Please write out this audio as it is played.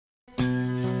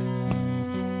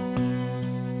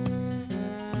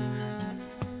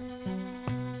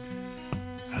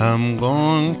I'm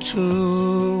going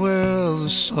to where the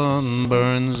sun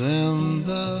burns and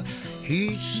the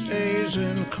heat stays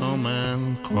in. Come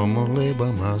and come and lay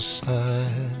by my side.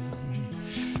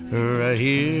 Right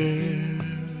here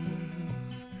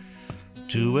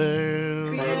to where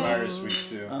Coronavirus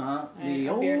week 2. The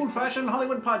old-fashioned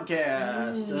Hollywood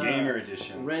podcast. Gamer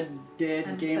edition. Red Dead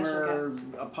And Gamer special guest.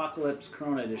 Apocalypse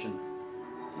Corona edition.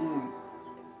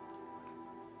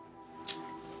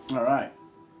 All right.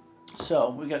 So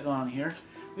we got going on here.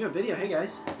 We have video. Hey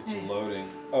guys. It's loading.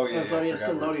 Oh yeah, It's loading. I It's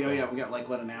forgot still loading. we're Oh yeah, filming. we got like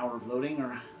what, an hour of loading,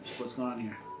 or what's going on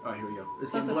here? Oh, here we go.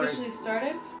 It's So it's getting blurry. officially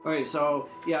started? Okay, so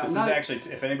yeah, This not, is actually,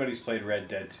 if anybody's played Red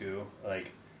Dead 2,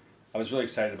 like, I was really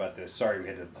excited about this. Sorry we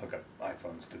had to hook up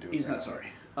iPhones to do it. he's now. not sorry.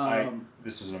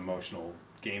 This is an emotional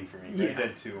game for me. Yeah. Red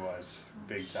Dead 2 was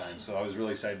big time, so I was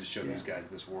really excited to show these guys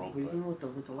this world. What are you But,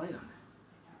 doing with the light on?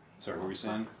 sorry, what were we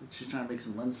saying? She's trying to make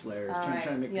some lens flare. All Trying to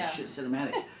right, make yeah. this shit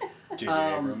cinematic. J.J.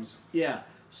 Um, Abrams. Yeah.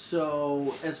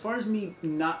 So as far as me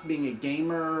not being a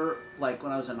gamer, like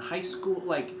when I was in high school,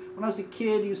 like when I was a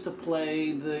kid, I used to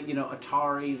play the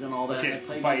Ataris and all that. I Okay,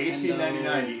 played by Nintendo.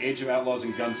 1899, the Age of Outlaws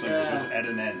and Gunslingers was at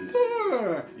an end.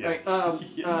 Yeah.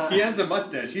 Right, He has the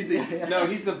mustache. He's the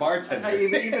he's the bartender. I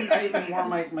even wore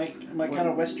my kind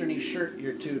of westerny shirt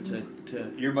here too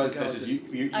to Your mustache is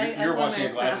you're I wore washing my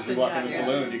your glasses. We assassin walk in the jacket.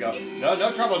 saloon. You go,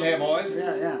 no trouble here, boys.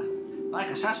 yeah like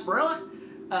a sarsaparilla.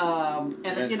 And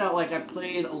like I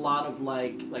played a lot of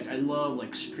like I love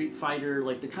like Street Fighter,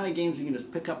 like the kind of games you can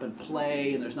just pick up and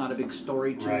play, and there's not a big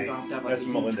story to it. Right. You don't have to have, like, That's a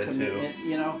huge Melinda, too. commitment,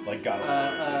 you know. Like God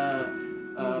of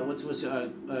War. What's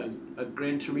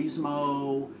Gran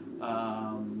Turismo.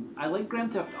 I like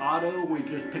Grand Theft Auto, where you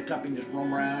can just pick up and just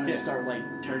roam around and Yeah. start like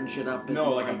tearing shit up. And,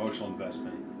 No, like emotional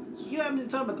investment. Yeah, I mean,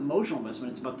 it's not about the emotional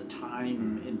investment. It's about the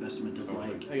time investment of Totally.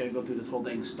 like I gotta go through this whole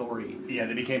dang story. Yeah,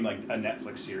 they became like a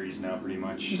Netflix series now, pretty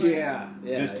much. Yeah,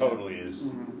 This yeah. totally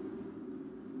is.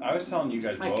 I was telling you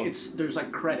guys Like both. there's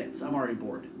like credits. I'm already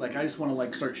bored. Like I just want to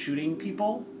like start shooting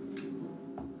people.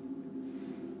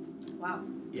 Wow.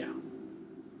 Yeah,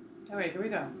 All right, here we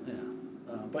go. yeah.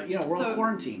 But we're on So-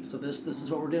 quarantine, so this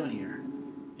is what we're doing here.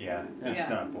 Yeah, it's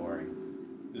Yeah. not boring.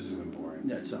 This isn't boring.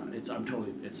 Yeah, it's not. I'm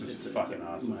totally. It's This is it's fucking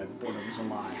awesome. My boredom is a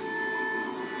lie.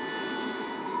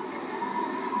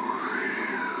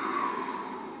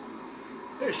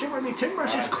 Hey, shiver me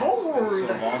timbers, it's God, cold. It's been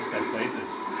so long since I played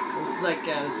this. It's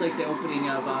like the opening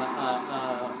of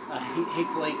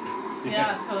Hateful Eight.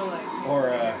 Yeah, totally.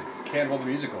 Or Cannibal the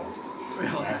Musical.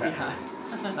 Really? Yeah.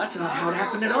 That's not how it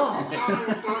happened at all.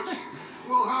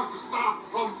 We'll have to stop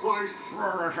someplace.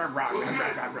 Arthur's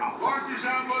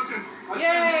out looking.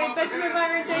 Yay, Benjamin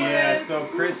Byron Davis. Yeah, so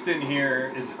Kristen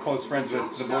here is close friends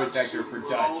with the voice actor for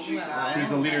Dutch. Wow. Who's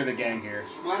the leader of the gang here.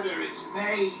 Whether it's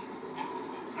May.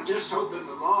 I just hope that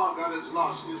the law got as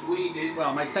lost as we did.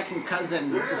 Well, my second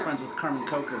cousin is friends with Carmen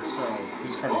Coker, so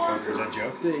Who's Carmen Coker? Is that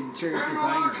Joe? the interior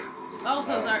designer.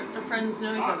 Also, their friends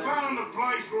know each I other. found a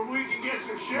place where we can get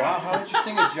some shit. Wow, how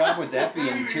interesting a job would that be?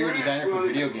 An interior designer for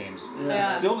video games.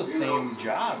 Yeah. Still the same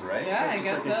job, right? Yeah, I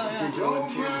guess so, yeah. Digital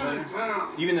Old interior man in designer.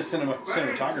 town. Even the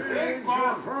cinematographer.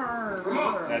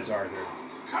 That's Arthur.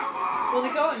 Come on. Well, they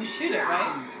go out and shoot it,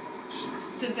 right?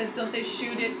 Don't they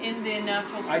shoot it in the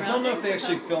natural I surroundings? don't know if they or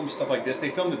actually something? film stuff like this.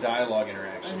 They film the dialogue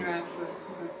interactions.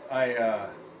 Interaction.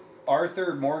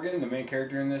 Arthur Morgan, the main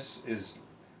character in this, is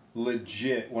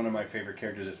legit one of my favorite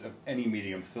characters of any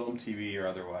medium, film, TV, or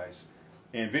otherwise.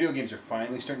 And video games are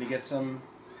finally starting to get some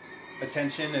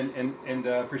attention and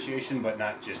appreciation, but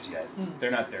not just yet. They're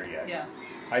not there yet. Yeah.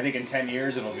 I think in 10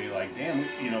 years it'll be like, damn,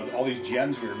 all these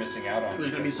gems we were missing out on.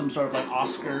 There's gonna be some sort of like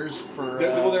Oscars for.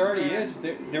 Well, there already is.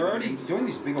 They're already doing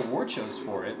these big award shows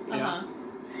for it. Uh-huh.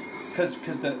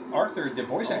 Because the Arthur, the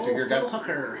voice actor here, Phil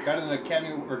Hooker. got an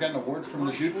Academy or got an award from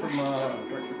the dude from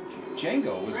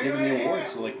Django was giving the award.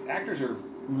 So like actors are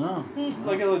No. it's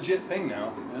like a legit thing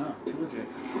now. Yeah, too legit.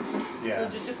 Yeah.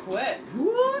 Legit to quit.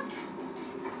 What?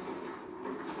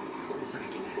 It's like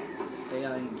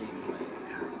AI in gameplay.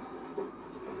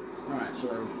 Alright, so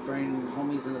they're bringing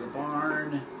homies into the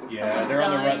barn. Yeah, they're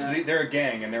on the run. So they're a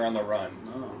gang and they're on the run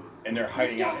Oh. and they're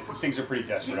hiding out. Things are pretty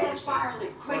desperate, Get that obviously. fire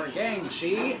lit For a quick. gang,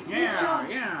 see? Miss Yeah,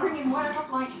 Jones, yeah. bring in whatever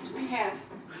blankets we have.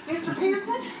 Mr.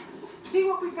 Pearson, see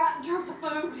what we've got in terms of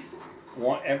food.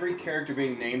 Every character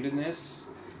being named in this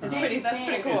That's pretty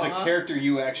cool. is a huh? character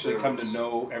you actually come to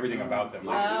know everything about them.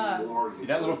 Like, Ah.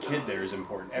 that little kid there is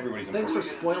important. Everybody's Thanks for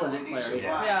important. spoiling it, Larry.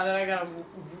 Yeah. Yeah, that I gotta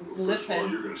First of all,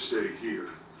 listen. you're going to stay here.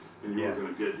 And you're Yeah.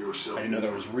 going to get yourself. I didn't know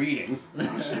there was reading.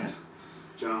 Understand?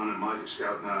 John and Mike are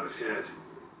scouting out ahead.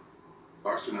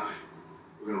 Arthur and I,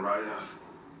 we're going to ride out.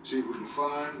 See if we can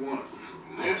find one of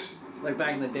them. This? Like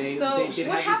back in the day. So, they did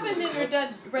what have happened these in little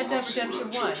clips. Red Dead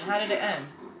Redemption 1? How did it end?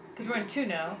 Because we're in 2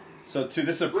 now. So 2,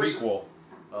 this is a prequel.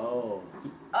 Oh.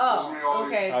 Oh,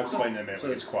 okay. I'll explain in a minute So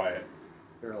when it's quiet.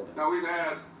 Irrelevant. Now we've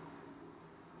had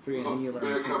Free and you a learn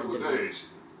bad from couple of Red Dead. days.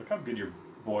 Look how good your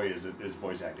boy is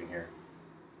voice acting here.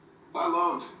 I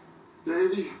loved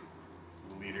Davey,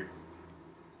 Leader.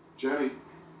 Jenny,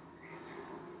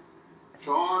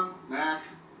 Sean, Knack.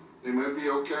 They may be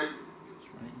okay.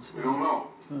 We don't know.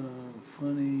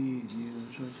 Funny.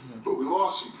 But we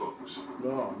lost some folks.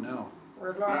 Oh no.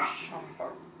 We're lost.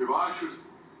 If I could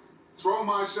throw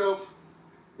myself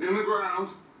in the ground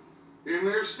in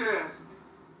their stead,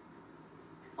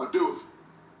 I'd do it.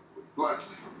 Gladly.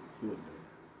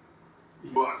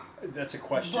 But That's a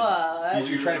question. But-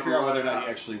 You're trying to figure out whether or not he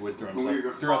actually would throw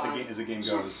himself throughout the game as the game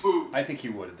goes. I think he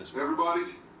would at this point. everybody,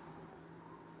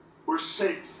 we're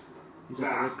safe. He's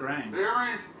like the Rick Grimes. There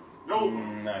ain't no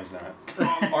No, he's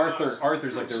not.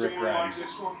 Arthur's like the Rick Grimes.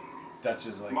 Dutch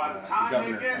is like By the the time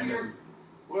governor. they get here,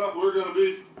 well, we're gonna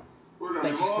be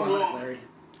Thanks for long spoiling that, gone. Larry.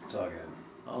 It's all good.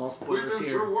 All We've spoilers been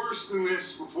here. through worse than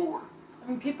this before. I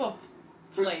mean, people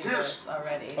played this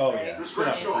already. Oh, right? yeah. Mr. It's been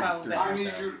out Renshaw, for 3 I years need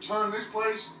now. you to turn this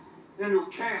place into a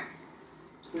camp.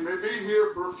 We may be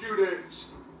here for a few days.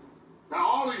 Now,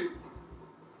 all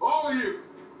of you,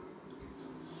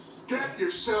 get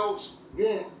yourselves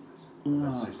warm.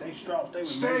 Stay strong, stay with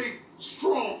me. Stay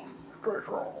strong.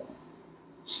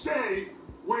 Stay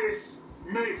with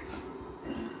me.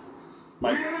 We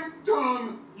ain't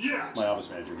done yet. My office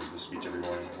manager gives this speech every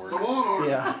morning at work. Come on, Arthur.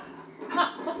 Yeah.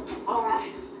 All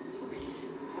right.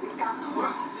 We've got some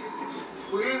work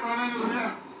to do. We ain't run into them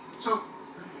yet. So,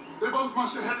 they both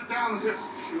must have headed down the hill.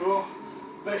 Sure.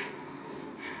 Hey,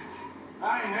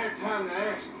 I ain't had time to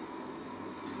ask them.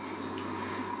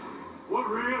 What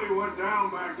really went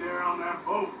down back there on that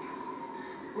boat?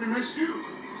 We missed you.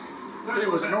 That's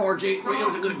It was what an orgy. It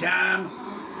was a good time.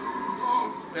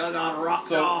 Oh, We all got rocked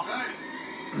So- off.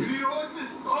 hey, you need horses?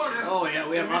 Oh, yeah. Oh yeah,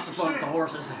 we had lots of fun with the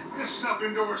horses. Get yourself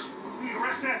indoors. You need to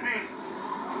rest that hand.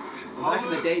 Back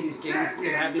in the day, these games would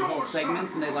have these little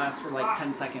segments, and they last for like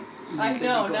 10 seconds. I They'd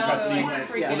know, go now back they're to like that.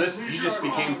 freaking. Yeah. Well, this he just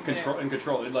became in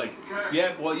control. It like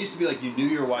well, it used to be like you knew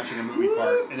you were watching a movie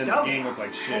part, and then the Nope. game looked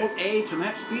like shit. Old A to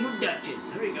match speed with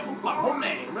Duchess. Here we go. Whole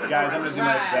name. Guys, I'm gonna do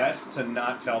my Right. best to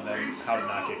not tell them how to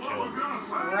not get killed.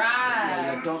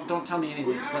 Yeah, Right. don't tell me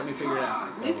anything. Just let me figure it out.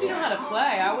 At least you know how to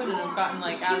play. I wouldn't have gotten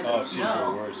like out of Oh, the she's the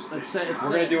snow. worst. It's We're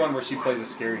gonna do one where she plays a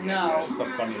scary game. No. Guys. It's the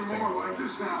funniest thing in the world.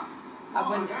 I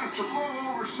wouldn't. That's to flow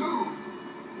over soon.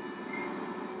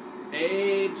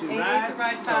 A to A ride. to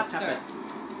ride Oh, faster. tap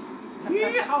it.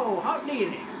 Yeehaw! How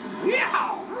did it?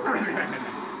 Yeehaw!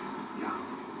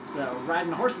 It's a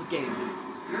riding horses game.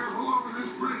 Careful over this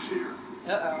bridge here.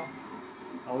 Uh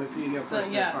I'll wait for you to go So,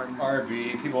 first. yeah. Partner.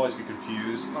 RB. People always get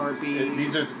confused. RB.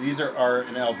 These are R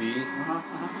and LB.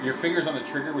 Uh-huh. Your finger's on the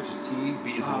trigger, which is T.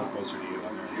 B is a little closer to you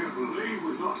on there. Can't believe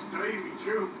we lost Davy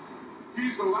too.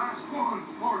 He's the last one,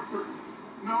 Arthur.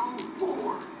 No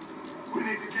more. We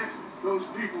need to get those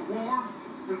people warm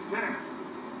and fed.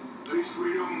 At least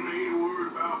we don't need to worry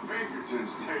about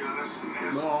Pinkertons tailing us in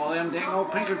this. Oh, them dang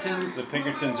old Pinkertons. The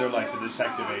Pinkertons are like the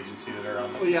detective agency that are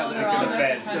on the. Oh, yeah, Oh, they're they're all the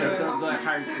there feds. to They're, kind of- they're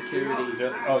hired security.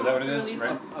 Oh, is that what it is? Release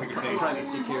Right? Of Pinkerton private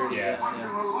agency. security. Yeah. I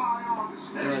can rely on to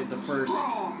stay They're like the first,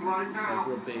 strong right now. like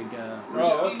real big. Oh, You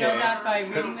know okay. that by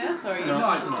reading this, or you No, No,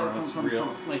 I just just took it's from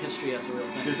real. like history as a real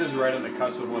thing. This is right on the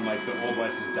cusp of when like the old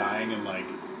west is dying and like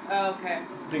Oh, okay.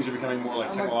 things are becoming more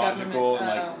like More technological and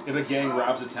government, like if a gang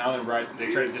robs a town and they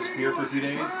try to disappear for a few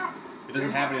days, it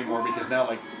doesn't happen anymore because now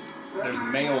like there's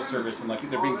mail service and like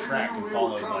they're being tracked and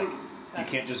followed. Like you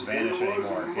can't just vanish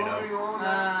anymore. You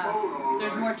know.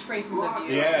 There's more traces of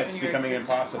you. Yeah, it's in your becoming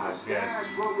existence. impossible. Yeah.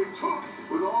 That's what we took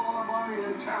with all our money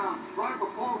in town right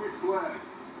before we fled.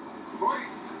 Wait,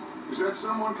 is that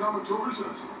someone coming towards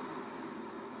us?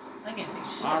 I can't see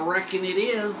shit. I reckon it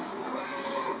is.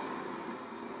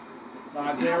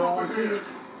 I guarantee it.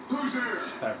 Who's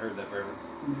there? I've heard that forever.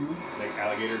 Like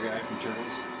alligator guy from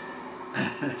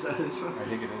Turtles. Is that this one? I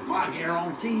think it is. I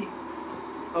guarantee.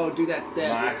 Oh, do that.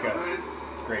 Maka.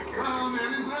 Great character. Found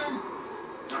anything?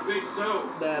 I think so.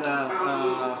 That Found a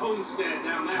little homestead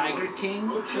down that Tiger way. King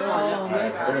show Oh, on Netflix.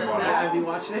 I've heard about it. Have you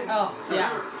watched it? Oh, It's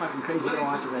yeah. fucking crazy to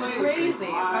watch it. Man. Crazy.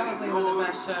 Probably one of the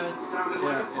best shows. Sounded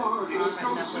like a party. On Let's my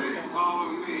go Netflix see. show.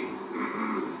 Follow me.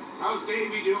 How's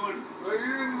Davey doing? They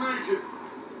didn't make it.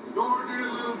 Nor did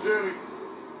little Jenny.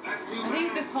 That's too I think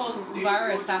bad. this whole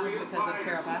virus happened because of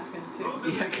Carol Baskin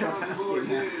too. Yeah, Carol Baskin.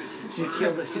 Yeah, she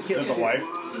killed it. She Is that killed the wife?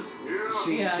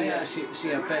 Yeah. She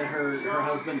Yeah. fed her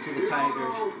husband to the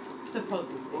tigers.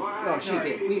 Supposedly. Oh, she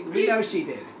did. We know she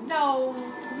did. No,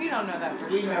 we don't know that for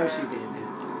We sure. know she did.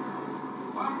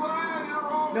 I'm glad you're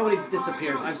all Nobody right,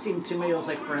 disappears. Michael. I've seen too many of those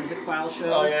like forensic file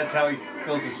shows. Oh yeah, that's how he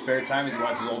fills his spare time. Is he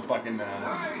watches old fucking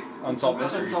unsolved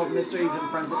mysteries. Unsolved mysteries and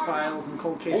forensic files and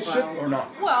cold case Bullshit files. or not?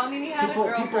 Well, I mean, he had People,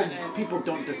 a girlfriend. people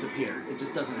don't disappear. It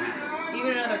just doesn't happen.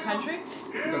 Even in another country,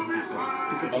 It doesn't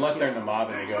happen. People Unless they're in the mob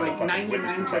and they go like fucking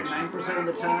witness protection. 99.9% of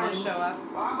the they time. show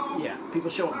up. Yeah, people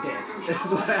show up dead.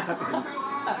 That's what happens.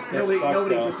 That Nobody, sucks,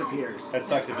 nobody though. disappears. That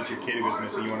sucks if it's your kid who goes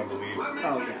missing. You want to believe. Let me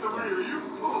Oh, take yeah, the yeah. rear. You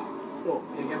move. Oh,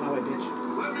 you get my way,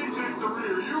 bitch. Let me take the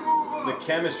rear. You move up. The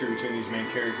chemistry between these main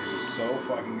characters is so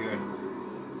fucking good.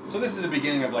 So this is the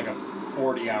beginning of like a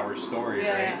 40-hour story,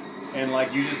 Yeah, right? And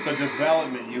like you just the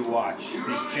development you watch,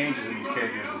 these changes in these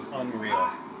characters is unreal.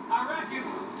 I reckon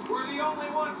we're the only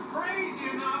ones crazy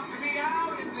enough to be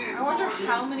out in this. I wonder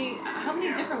morning. how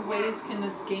many different ways can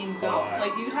this game go? lot.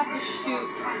 Like you have to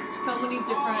shoot so many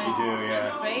different, You do,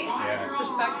 yeah. right? Yeah.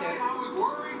 Perspectives. I was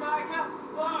worried, Micah.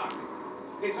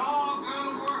 Look, it's all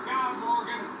gonna work out,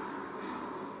 Morgan.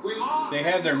 We lost. They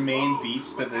have their main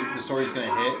beats that the story's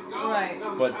gonna hit, Right.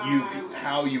 but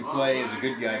how you play as a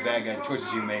good guy, bad guy,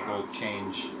 choices you make will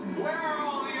change. Where are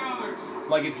all the others?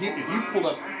 Like if you pulled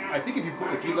up, I think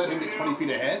if you let him get 20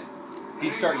 feet ahead,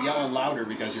 he'd start yelling louder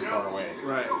because you're far away.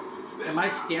 Right. Am I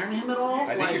scaring him at all?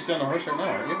 I think you're still on the horse right now,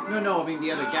 aren't you? No, I mean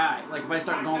the other guy. Like if I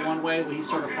start going one way, will he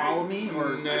sort of follow me?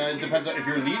 Or No, it depends on if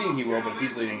you're leading, he will. But if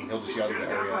he's leading, he'll just yell to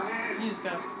hurry up. You just go.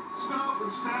 Stuff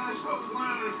and stash those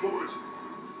lanterns, boys.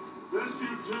 Let's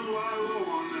you two lie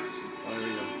low on this. Oh, there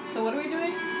we go. So what are we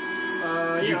doing?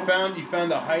 You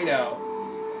found the hideout.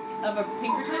 Of a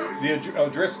Pinkerton? The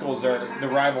O'Driscolls are the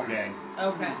rival gang.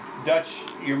 Okay. Dutch,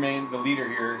 the leader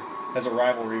here, has a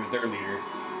rivalry with their leader,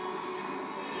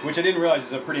 which I didn't realize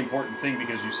is a pretty important thing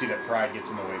because you see that pride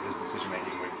gets in the way of his decision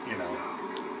making,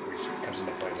 which comes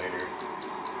into play later.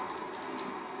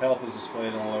 Health is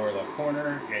displayed in the lower left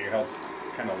corner. Yeah, your health's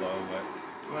kind of low, but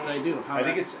What did I do? How I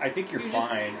think you're You just-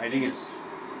 fine. I you think just-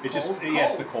 it's just Cold? yeah,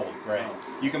 it's the cold, right? Oh.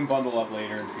 You can bundle up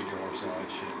later and feed your horse and all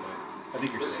that shit, but I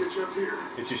think you're Let's safe. get you up here.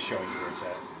 It's just showing you where it's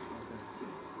at.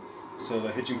 So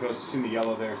the hitching post, assume the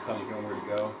yellow there is telling you where to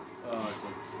go. Oh, I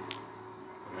see.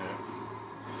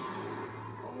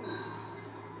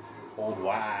 Hold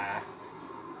Y.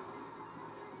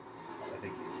 I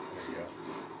think there you go.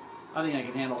 I think I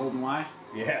can handle holding Y.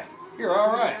 Yeah, you're all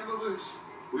right. Handle this.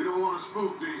 We don't want to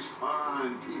spook these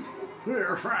fine people.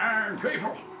 We're fine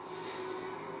people.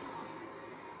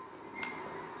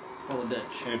 Full of ditch.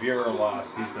 And if you're ever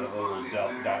lost, he's the little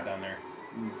dot down there.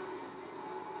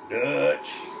 Dutch,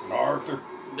 and Arthur.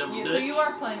 So you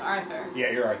are playing Arthur.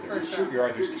 Yeah, you're Arthur. For sure. You're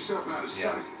Arthur's. Get yourself out of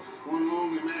Yeah. sight. One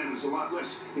lonely man is a lot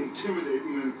less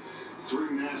intimidating than three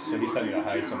nasty. So he's telling you to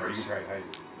hide degenerates. somewhere. You can try to hide.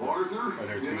 Arthur, Oh,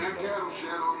 there's in gonna that be cattle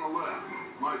shed on the left.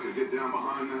 Micah, get down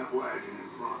behind that wagon in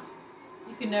front.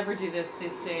 You can never do this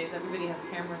these days. Everybody has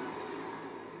cameras.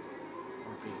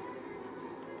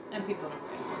 And people don't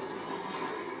ride horses.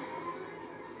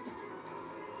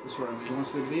 This where he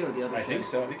wants me to be, or the other I side? think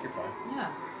so. I think you're fine.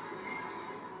 Yeah.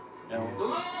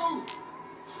 Hello?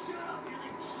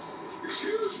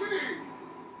 Excuse me.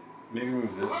 Maybe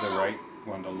move the right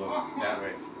one to look that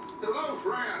way. Hello,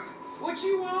 friend. What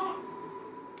you want?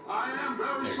 I am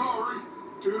very sorry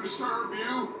to disturb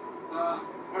you.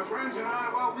 My friends and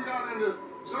I, well, we got into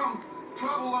some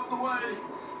trouble up the way,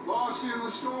 lost in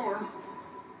the storm.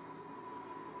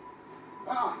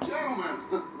 Ah,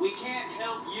 gentlemen, We can't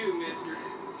help you, mister.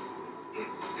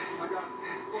 I got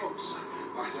folks.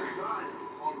 Arthur. Died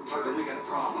on the Arthur, trail. we got a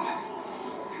problem.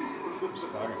 What's he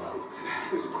talking about?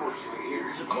 There's a corpse right here.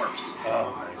 There's a corpse.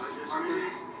 Oh, nice. Arthur,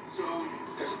 So,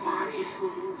 there's a body.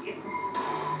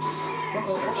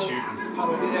 Start shooting. How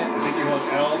do I do that? I think you hold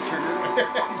L trigger.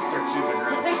 Start shooting the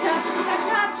ground. Protect touch. Protect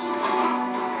touch.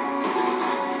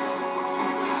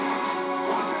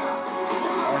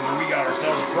 Arthur, we got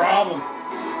ourselves a problem.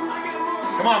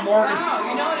 Come on, Morgan. Wow,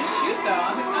 you know how to shoot though.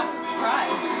 I'm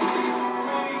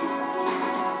surprised.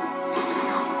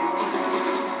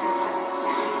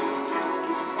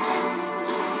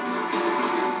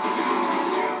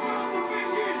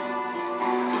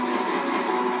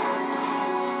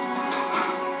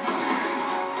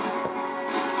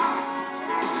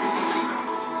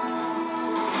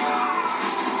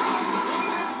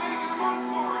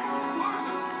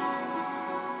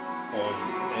 Oh,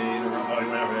 he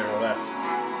went over there to the left.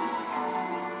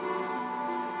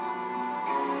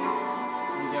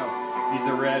 There you go. He's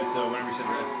the red, so whenever you said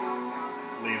red,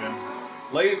 leave him.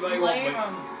 Leave him. Leave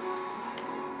him.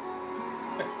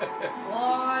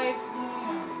 Live.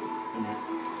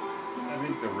 I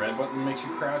think the red button makes you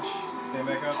crouch, stand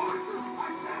back up. Arthur, I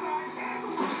said I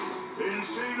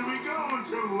seem to be going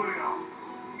too well.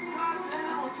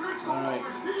 Goddamn O'Driscoll Alright.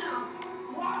 over here.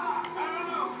 Why? I don't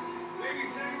know. Maybe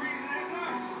same reason as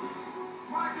us.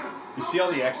 Micah, You see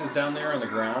all the X's down there on the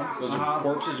ground? Those are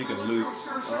corpses you can loot.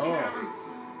 Oh.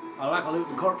 I like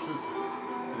looting corpses.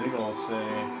 I think it'll say,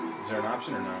 is there an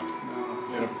option or no?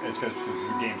 It's because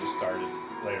the game just started.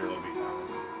 Later it'll be common.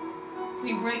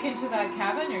 You break into that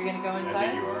cabin, you're gonna go I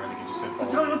inside? think you are. I think you just said Tell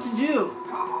me follow what me. to do.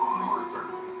 come on, Arthur.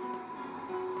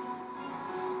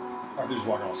 Arthur's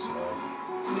walking all slow.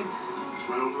 He's-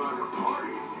 Smells like a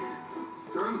party in here.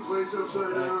 Turn the place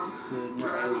upside down.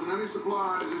 Grab as many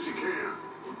supplies as you can.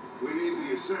 We need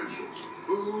the essentials.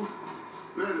 Food,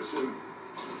 medicine,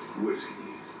 whiskey.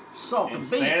 Salt And and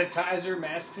beef. sanitizer,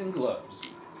 masks, and gloves.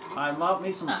 I love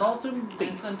me some salt and and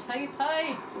beef. some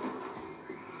pie.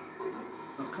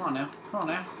 Oh, come on now. Come on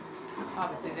now.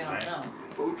 Obviously, they don't Right. know.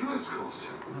 O'Driscoll's.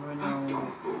 How do I I know?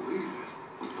 don't believe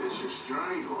it. It's a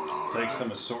strange one, all right. Take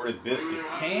some assorted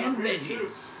biscuits. Canned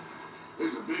veggies.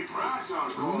 There's a big price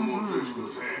on Colm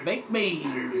O'Driscoll's head. Baked Maybe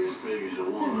beans. as big as the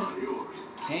one on yours.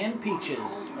 Canned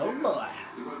peaches. Oh boy.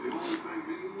 But the only thing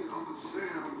me and Uncle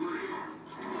Sam agree.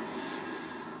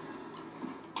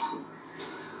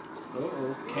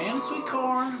 Uh-oh. Canned sweet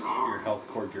corn. Your health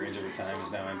cord drains every time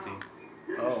is now empty.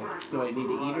 Oh, do I need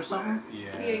to eat or something?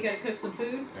 Yeah. Yeah, you gotta cook some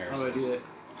food. How do I do it?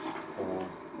 Oh,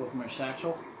 With my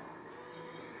satchel?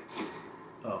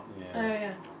 Oh, Oh, yeah.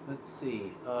 yeah. let's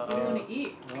see. What do you want to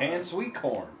eat? Canned sweet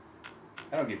corn.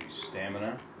 That'll give you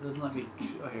stamina. It doesn't let me.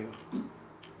 Oh, here you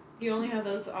You only have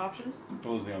those options?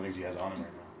 Those are the only things he has on him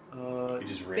right now. go. He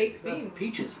just Baked raped. beans.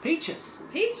 Peaches. Peaches.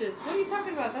 Peaches? What are you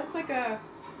talking about? That's like a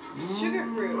sugar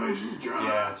fruit. Place is dry.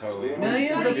 Yeah, totally.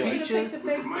 Millions Why of you should've peaches. picked the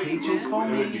baked Peaches beans. for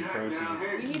It would be me. protein.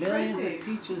 You need Millions protein. of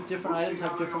peaches. Different items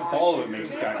have different All of effects. it makes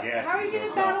Scott gassy. How are you so gonna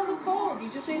it's not- battle the cold? You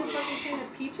just ate a fucking can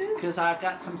of peaches? Because I've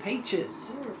got some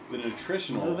peaches. The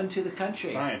nutritional Moving to the country.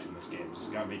 science in this game has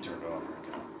got me turned off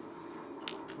right now.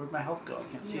 Where'd my health go?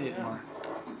 I can't see it Yeah. anymore.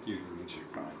 You means you're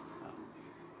fine.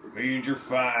 Means you're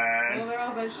Well, fine. they're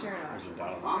all vegetarian There's a options. dot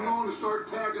on I'm the back. going to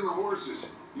start tagging the horses.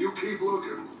 You keep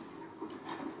looking.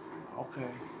 Okay.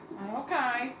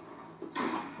 Okay.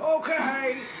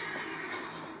 Okay.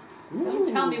 Don't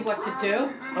tell me what to do.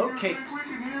 Oatcakes.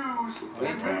 We can use. Oh, they're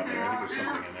out there. I think there's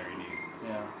something in there you need.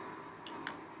 Yeah.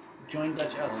 Join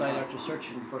Dutch outside after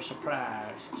searching for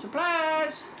surprise.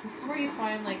 Surprise! This is where you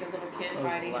find like a little kid Oh,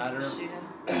 riding ladder. and shoot him.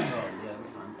 Oh yeah, that'd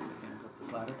be fun. We can go up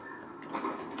this ladder.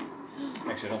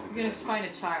 Actually, I don't think You're gonna they- find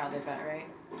a child, I bet, right?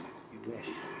 You wish.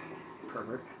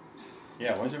 Pervert.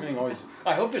 Yeah, why is everything always...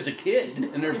 I hope there's a kid,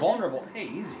 and they're vulnerable. Hey,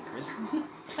 easy, Chris.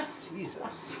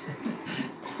 Jesus.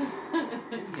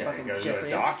 Yeah, Fucking you go to a Jeffrey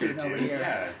doctor, Epstein over dude. here.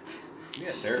 Yeah. You got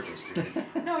a therapist,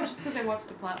 dude. No, it's just because I watched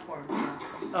the platform.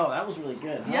 Oh, that was really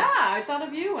good. Huh? Yeah, I thought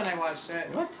of you when I watched it.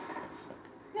 What?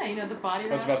 Yeah, you know the body.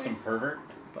 Oh, it's about Ratchet? some pervert?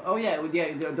 Oh yeah,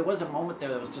 yeah. There was a moment there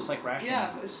that was just like rational.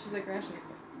 Yeah, it was just like ration.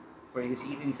 Where he was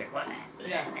eating, and he's like, "What?"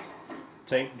 Yeah.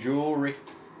 Take jewelry.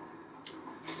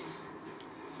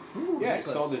 Ooh, Yeah, I necklace.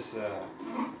 saw this,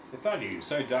 I thought of you.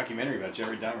 Saw a documentary about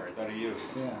Jeffrey Dahmer. I thought of you.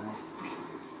 Yeah.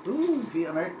 Nice. Ooh, the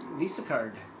American Visa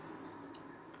card.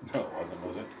 No, it wasn't,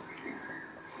 was it?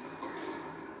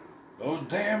 Those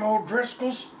damn old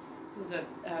Driscolls. This is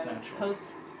a Central.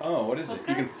 post. Oh, what is it? You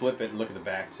Postcard? can flip it and look at the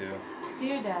back, too.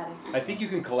 Dear Daddy. I think you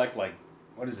can collect, like,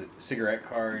 what is it? Cigarette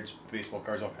cards, baseball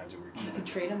cards, all kinds of weird You shit. can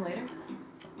trade them later.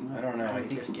 I don't know. I Like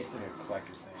think it's biscuit. like a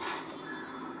collector thing.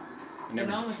 I Get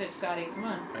on never, with it, Scotty. Come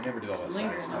on. I never did all that It's side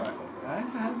lingering, stuff. I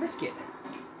had a biscuit.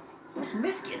 Some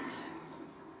biscuits.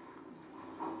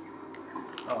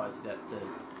 Oh, I see that. The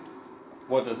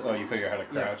What does... Oh, you figure out how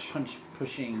to yeah, crouch?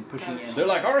 pushing in. They're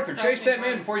like, Arthur, chase that man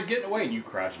Crouching. before he's getting away. And you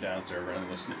crouch down so everyone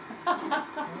listening.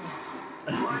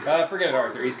 Forget it,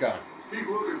 Arthur. He's gone. Keep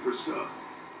looking for stuff.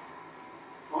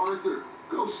 Arthur,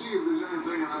 go see if there's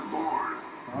anything in that barn.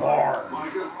 Barn.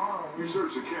 Micah, you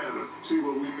search the cabin. See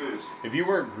what we missed. If you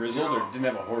weren't grizzled or didn't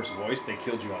have a hoarse voice, they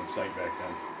killed you on sight back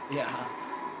then. Yeah.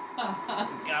 You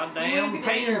Goddamn wouldn't be the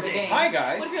leader of the pansy. gang. Hi, What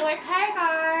guys. if you're like, hey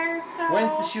guys, so...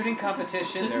 When's the shooting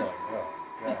competition? They're like, oh,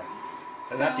 God.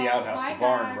 And not the outhouse, Hi, the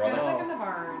barn, guys, brother. Go look in the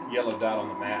barn. Yellow dot on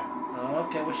the map. Oh,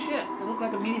 okay, well shit. It looked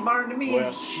like a mini barn to me.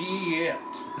 Well, shit.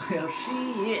 Well,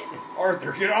 shit.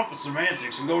 Arthur, get off the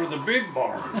semantics and go to the big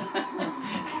barn.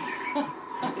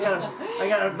 I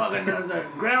got a fucking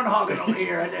groundhog over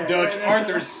here. Dutch,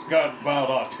 Arthur's got mild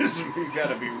autism. You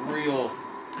gotta be real.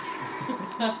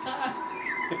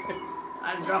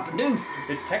 I'd drop a deuce.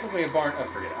 It's technically a barn. Oh,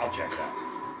 forget it. I'll check it out.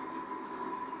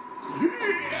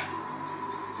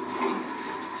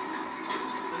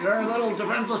 There are little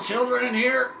defenseless children in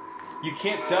here. You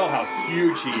can't tell how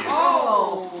huge he is.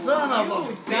 Oh, son of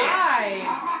a bitch. Die.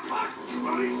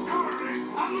 Somebody started.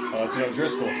 Oh, it's an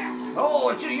O'Driscoll. Oh,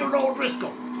 it's your old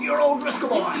Driscoll. Your old Driscoll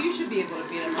boy. You should be able to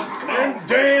beat him up. Them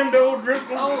damned O'Driscolls.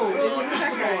 Oh, Oh, it's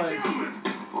Driscoll that guy. boys. That's my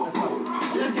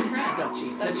Oh, that's your friend.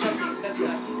 Dutchie. That's Dutchie. That's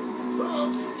Dutchie.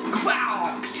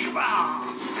 Kapow!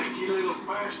 Kapow! Stinky little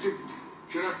bastard.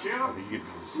 Should I kill I him? think you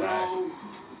can decide.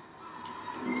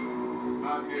 No.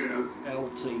 Not yet.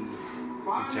 LT.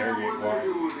 Find Interrogate out what why. they're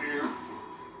doing here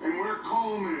and where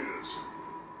Colm is.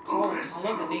 Oh, that I son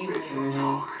love of the a name. bitch will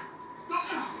talk.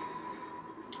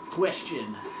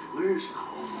 Question. Where's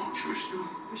Colm O'Driscoll?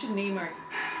 We should name her.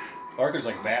 Arthur's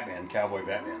like Batman, cowboy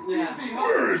Batman. Yeah.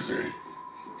 Where is he?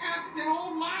 At the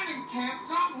old mining camp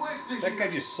southwest of That here. guy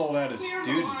just sold out his dude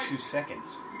in 2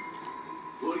 seconds.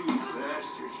 What are you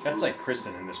bastards? That's like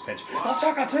Kristen in this pitch. I'll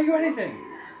talk, I'll tell you anything.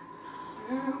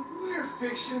 We're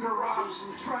fixing to rob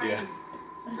some train. Yeah.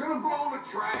 Gonna blow the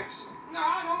tracks. No,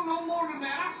 I don't know more than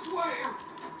that, I swear.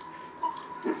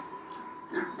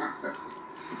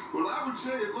 Well, I would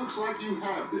say it looks like you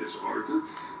have this, Arthur.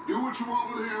 Do what you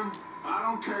want with him. I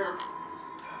don't care.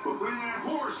 But bring that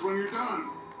horse when you're done.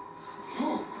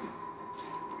 Oh,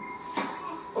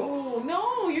 Oh,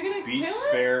 no, you're gonna Beat, kill him?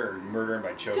 spare, or murder him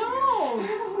by choking him. Don't!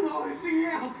 don't know anything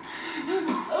else.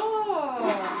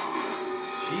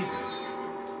 Oh, Jesus.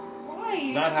 why?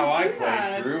 You Not have how to I do played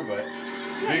that. through, but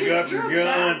Yeah, pick you're- up your you're a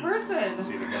bad gun. person.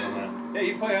 See the gun on that? Yeah,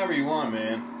 you play however you want,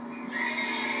 man.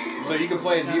 So you can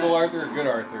play as evil Arthur or good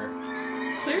Arthur.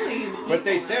 Clearly he's But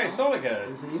they evil say, I now. saw like a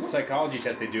Is it evil? psychology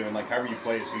test they do, and like however you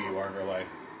play is who you are in real life.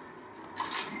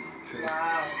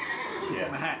 Wow. My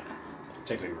Yeah, hat.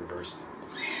 it's actually reversed.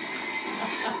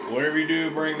 Whatever you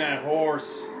do, bring that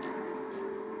horse.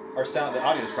 Our sound, the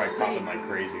audio's probably popping like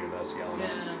crazy with us yelling.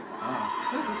 Yeah.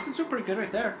 Oh, it's pretty good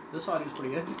right there. This audio's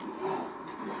pretty good.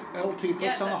 LT flips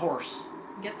Yeah, on the that- horse.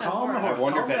 Get that Calm the horse. I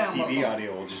wonder if that Calm down, TV motherfucker.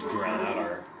 audio will just drown out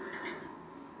our.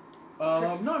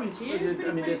 No, I mean,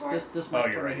 this Oh,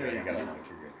 mic you're right. here. You Yeah. got that mic.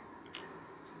 You're good.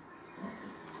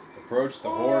 Approach the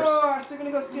horse. Oh, so you're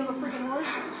gonna go steal the freaking horse?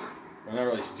 We're not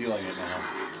really stealing it now.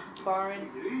 Barring.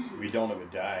 We don't have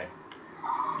it die.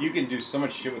 You can do so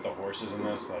much shit with the horses in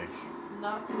this, like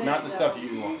Not today. not the though. stuff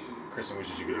you want. Kristen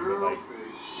wishes you could do, but like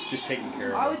just taking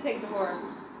care I of would it. take the horse.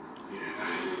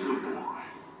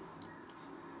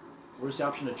 Where's the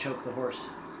option to choke the horse?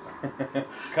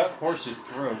 Cut horse's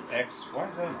throat. X. Why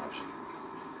is that an option?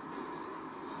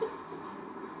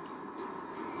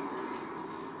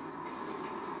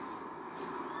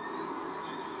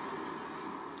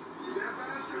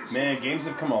 Man, games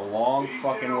have come a long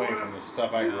fucking way from the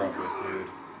stuff I grew up with, dude.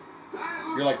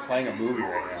 You're like playing a movie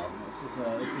right now.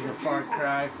 This is a far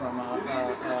cry from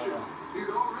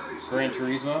Gran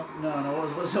Turismo?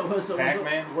 no, was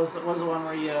Pac-Man? was the one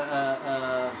where you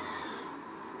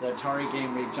the Atari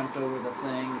game where you jumped over the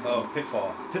things. Oh,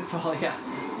 Pitfall. Pitfall, yeah,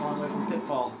 long way from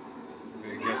Pitfall.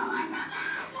 Very good.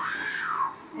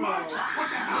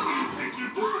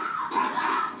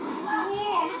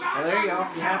 Oh, there you go.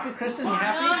 You happy, Kristen? You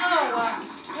happy?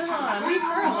 No! Come on, leave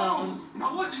her alone.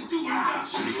 I wasn't doing that.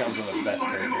 She becomes one of the best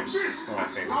characters. One of my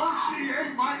favorites. She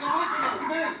ain't Michael. Look at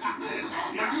her.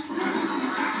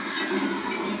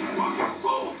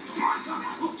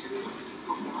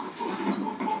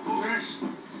 This. Miss,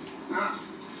 now,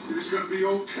 it is going to be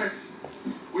okay.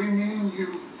 We mean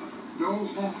you no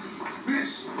harm.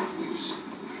 Miss, please.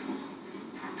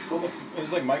 Well, it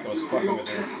was like Michael was fucking with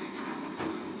her.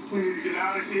 We need to get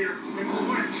out of here and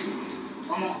quick.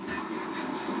 Come on.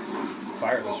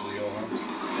 Fire looks real,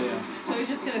 huh? Yeah. So he's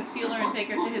just gonna steal her and take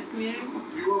her to his community?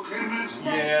 You okay, miss?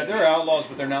 Yeah, they're outlaws,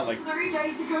 but they're not like. 3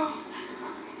 days ago,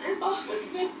 my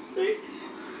husband,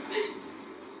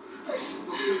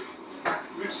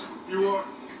 Miss, you are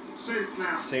safe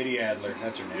now. Sadie Adler,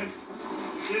 that's her name.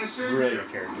 Yes, sir.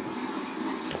 Brilliant character.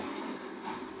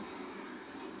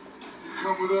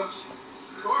 Come with us.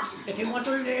 Of course. If you want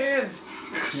to live.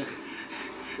 Yes.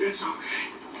 It's okay.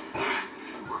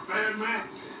 We're bad men.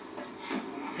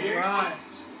 Right.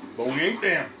 But we ain't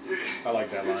them. I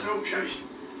like that It's line. okay.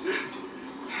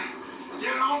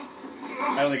 Get on.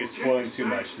 I don't think it's spoiling too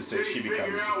much to say she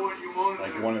becomes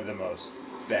like one of the most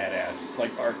badass.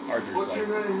 Like Arthur's What's like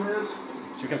your name, miss?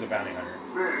 she becomes a bounty hunter.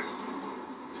 Miss.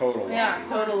 Total. Yeah, walking.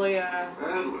 totally.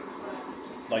 Adler.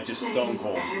 Like just stone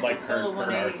cold. Like her and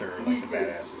 180. Arthur are like the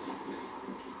badasses.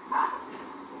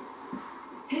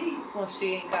 he, Well, she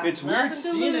ain't got It's nothing weird to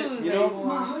seeing it, lose you know? my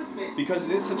anymore. husband. Because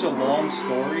it is such a long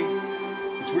story.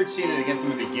 It's weird seeing it again from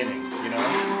the beginning, you know?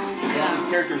 These Yeah.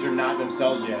 characters are not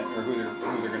themselves yet, or who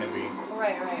they're gonna be.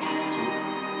 Right, right.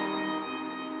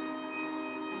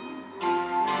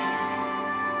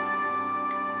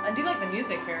 I do like the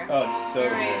music here. Oh, it's so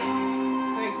Very,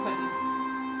 good. very Quentin.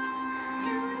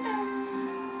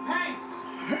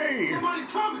 me. Somebody's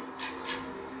coming.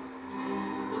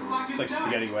 Looks like It's like done.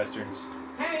 spaghetti westerns.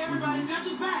 Hey, everybody, Dutch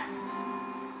is back.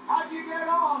 How'd you get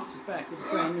on? Back with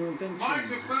a brand new invention.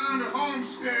 Micah found a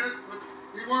homestead, but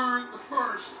we weren't the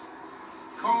first.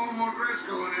 Colm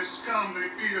O'Driscoll and his scum, they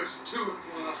beat us to it.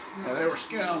 Yeah, they were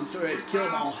scum, so we had to kill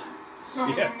them all. Some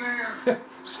Yeah. of them there.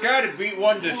 Scotty beat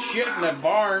one to shit in the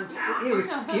barn. He was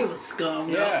scum.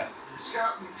 Yeah.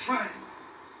 Scouting the train.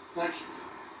 Thank you.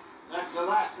 That's the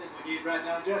last thing we need right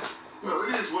now, Jeff. Well,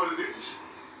 it is what it is.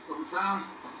 But we found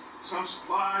some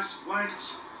supplies,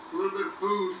 blankets, a little bit of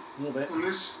food. A little bit. And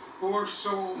this poor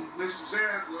soul, Mrs.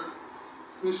 Adler,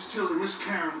 Miss Tilly, Miss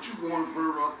Karen, would you warm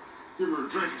her up? Give her a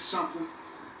drink or something.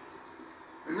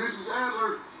 And Mrs.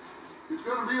 Adler, it's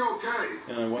gonna be okay.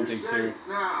 And one You're thing, safe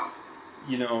too. now.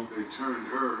 You know, They turned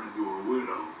her into a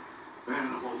widow.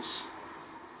 Animals.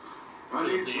 I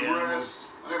need Filthy some animals. rest.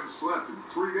 I haven't slept in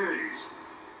 3 days.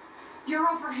 You're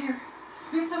over here.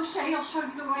 Miss O'Shea will show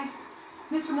you the way.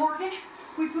 Mr. Morgan,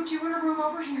 we put you in a room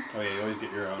over here. oh yeah, you always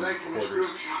get your own Thank you, Miss quarters.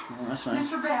 Grimshaw. Oh, that's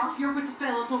nice. Mr. Bell, you're with the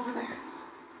fellas over there.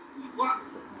 What?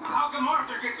 How come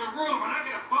Arthur gets a room and I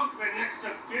get a bunk bed next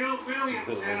to Bill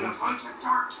Williamson and a bunch of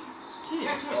darkies?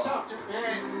 Get yourself to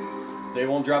bed. They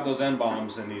won't drop those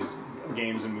N-bombs in these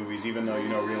games and movies, even though, you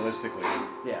know, realistically.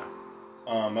 Yeah.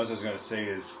 What I was going to say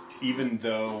is, even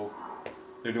though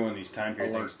they're doing these time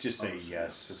period Alert. things, just say Alert.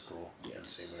 yes. It's cool. You can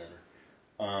Yes. say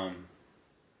whatever.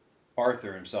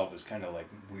 Arthur himself is kind of like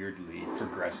weirdly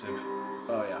progressive.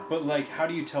 Oh yeah. But like, how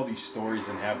do you tell these stories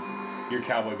and have your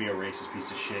cowboy be a racist piece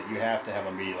of shit? You have to have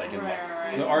him be like,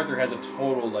 Right. Arthur has a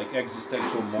total like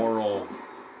existential moral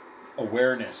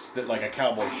awareness that like a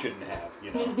cowboy shouldn't have,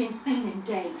 you He ain't know. been seen in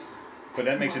days. But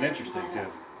that makes it interesting too.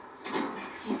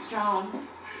 He's strong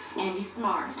and he's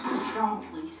smart. Strong,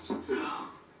 at least.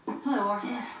 Hello,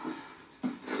 Arthur.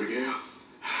 Abigail,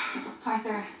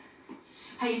 Arthur,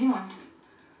 how you doing?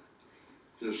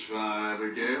 just fine,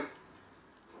 Abigail.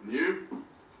 And you?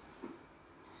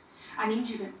 I need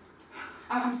you to...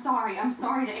 I'm sorry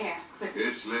to ask, but...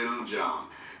 It's little John.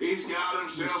 He's got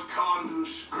himself caught into a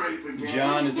scrape again.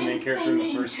 John is the main character in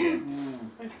the first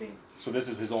game. I see. So this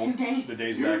is his old, 2 days. the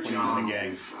days Your back when he was in John the will be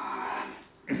gang. fine.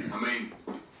 I mean,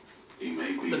 he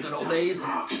may be The as good old tough days. as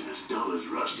rocks and as dull as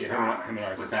rusty Yeah, iron, him and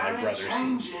Arthur but kind of that like ain't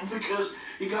brothers. changing because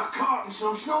he got caught in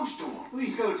some snowstorm.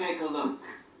 Please go take a look.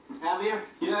 Javier?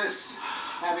 Yes.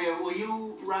 Javier, will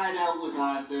you ride out with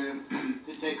Arthur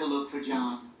to take a look for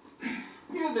John?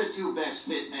 You're the 2 best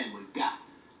fit men we've got.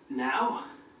 Now?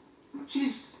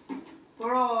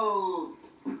 We're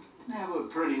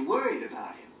pretty worried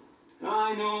about him.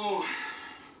 I know.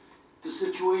 The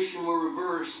situation were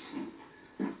reversed.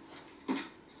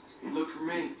 He looked for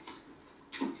me.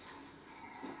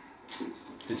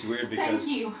 It's weird Thank because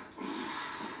you.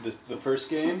 the first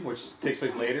game, which takes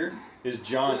place later, is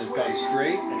John has gone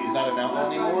straight and he's not an outlaw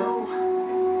anymore.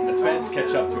 And the feds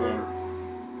catch up to him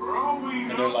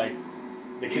and they're like,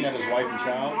 they kidnap his wife and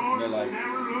child, and they're like,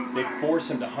 they force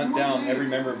him to hunt down every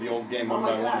member of the old gang one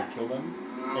by one and kill them,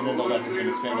 and then they'll let him and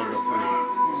his family go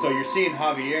free. So you're seeing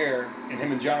Javier and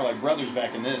him and John are like brothers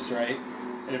back in this, right?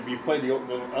 And if you've played the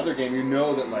other game, you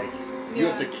know that like you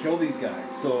have to kill these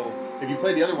guys. So if you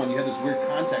play the other one, you have this weird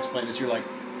context playing this. You're like,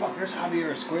 fuck, there's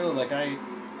Javier Escuela. Like I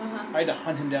had to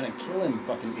hunt him down and kill him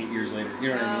fucking 8 years later. You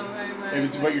know what I mean? Right, And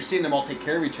it's, but you're seeing them all take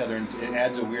care of each other, and it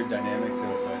adds a weird dynamic to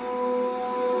it. But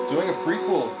doing a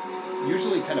prequel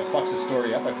usually kind of fucks the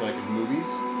story up, I feel like, in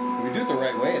movies. If you do it the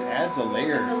right way, it adds a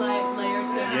layer. It's a layer to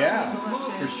Yeah, people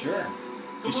that for change. sure.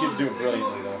 You should do it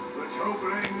brilliantly, though. Let's hope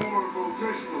it ain't more of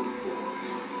O'Driscoll's boys.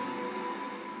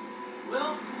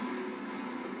 Well,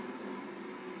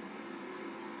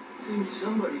 seems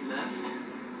somebody left.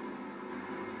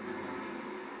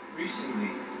 Recently.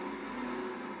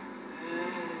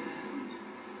 And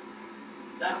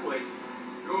that way.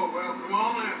 Sure, well, come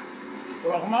on now.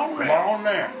 Well, come on, Come on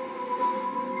now.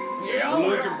 Yeah.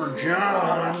 Looking for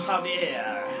John.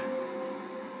 Javier.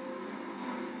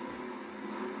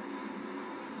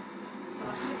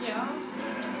 Yeah.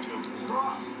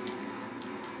 Cross.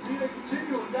 See, they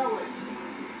continuing that way.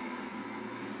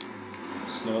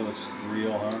 Snow looks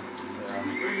real, huh? Yeah.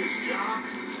 Think it's John?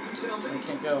 You tell me. You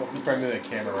can't go. You probably move that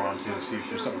camera around too to see if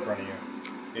there's something in front of you.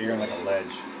 Yeah, you're on like a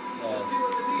ledge.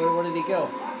 Where did he go?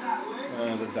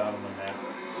 The dot on the map.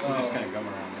 So just kind of come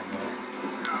around that way.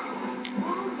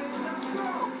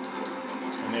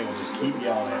 And they will just keep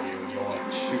yelling at you and you'll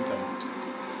like shoot them.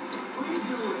 What are you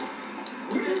doing?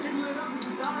 We just lit up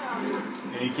and die out here.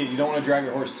 And you don't want to drive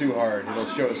your horse too hard. It'll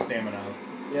show his stamina.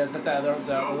 Yeah, is that the other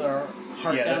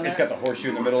heart Yeah, down it's there? got the horseshoe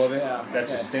in the middle of it. Yeah,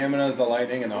 That's okay. the stamina, is the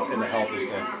lightning, and the health is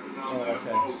the. Oh,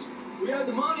 okay. We had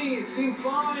the money, it seemed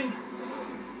fine.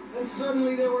 And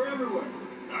suddenly they were everywhere.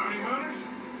 Bounty hunters?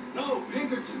 No,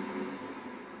 Pinkerton.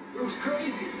 It was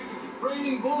crazy.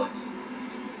 Raining bullets.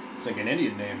 It's like an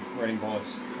Indian name, Raining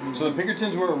Bullets. So the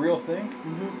Pinkertons were a real thing?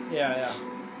 Mm-hmm. Yeah, yeah.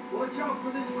 Watch out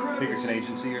for this crevice. Pinkerton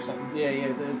Agency or something? Yeah,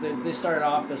 yeah. They started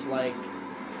off as like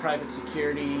private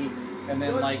security, and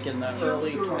then like in the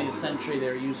early 20th century, they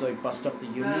were used to like bust up the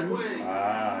unions.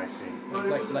 Ah, I see.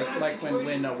 Like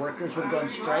when workers would go on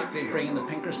strike, they'd bring in the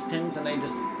Pinkertons, and they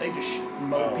just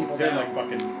mowed people they're down. like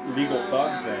fucking legal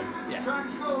thugs then. Yeah.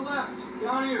 Tracks go left.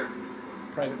 Down here.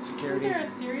 Private Isn't security. there a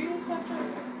series after?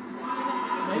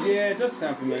 Yeah, it does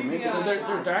sound familiar. Maybe Yeah. Well,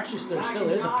 there still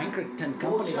is a Pinkerton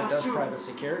company that does private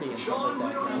security and stuff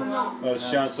like that. You know? Oh,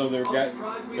 Sean. So their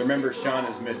member Sean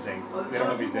is missing. They don't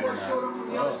know if he's dead or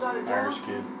not. Irish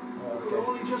kid. We're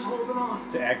only just holding on.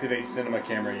 To activate cinema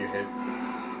camera, you hit.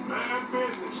 Bad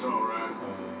business, all right.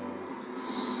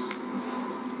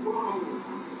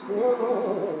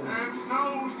 Whoa. That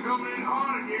snow's coming in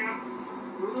hot again.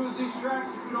 We'll lose these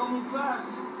tracks if we don't move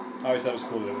fast. I always thought it was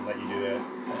cool that they would let you do that.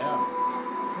 Yeah.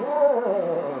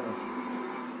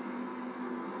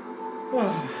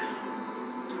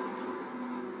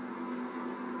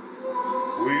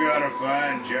 We gotta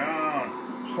find John.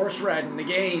 Horse riding the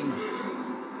game.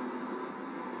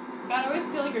 God, I always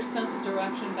feel like your sense of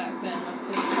direction back then must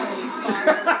have been totally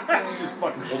far superior. Just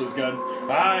fucking pulled his gun.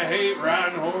 I hate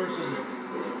riding horses.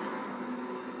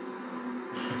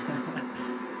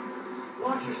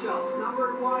 Watch yourself. It's not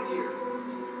very wide here.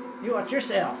 You watch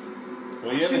yourself.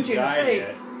 Well, you Shoot haven't you in the died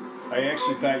face. yet. I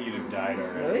actually thought you'd have died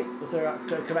already. Really? Was there?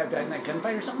 Could I die in that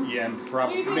gunfight or something? Yeah, What are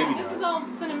probably. you doing? Maybe This is not. all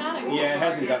cinematic. Yeah, it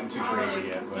hasn't gotten too Alright, crazy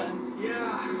yet, that's but. fine.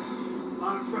 Yeah. A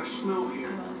lot of fresh snow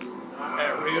here.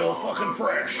 That real fucking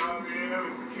fresh. You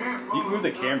can move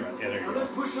the camera. Yeah, there you Now go.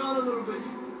 let's push on a little bit.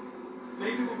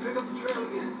 Maybe we'll pick up the trail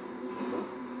again.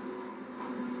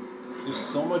 There's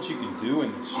so much you can do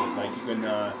in this shit. Like you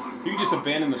can just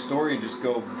abandon the story and just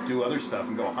go do other stuff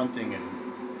and go hunting and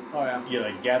Oh yeah.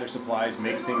 like gather supplies,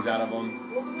 make things out of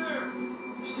them. Over there.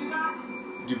 You see that?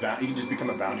 You can just become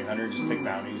a bounty hunter, just take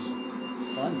bounties.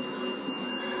 Fun.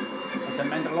 Like the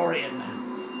Mandalorian.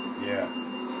 Yeah.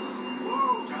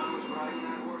 Whoa, John was riding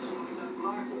that horse when we left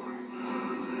Blackwater.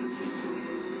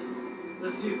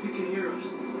 Let's see if he can hear us.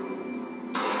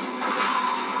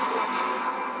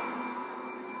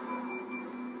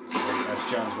 That's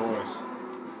John's voice.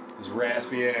 His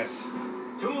raspy ass.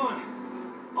 Come on.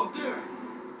 Up there.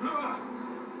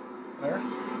 Where?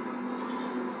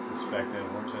 Inspect that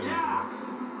horse. Yeah.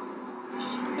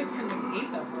 6 and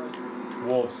 8 though, horse.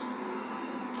 Wolves.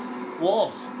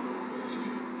 Wolves.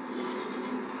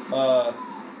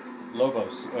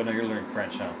 Lobos. Oh no, you're learning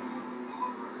French, huh?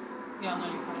 Yeah, I'll know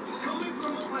you're French. It's coming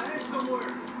from up ahead somewhere. I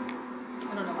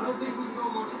don't I know. don't think we can go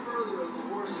much further with the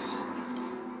horses.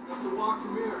 Have to walk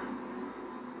from here.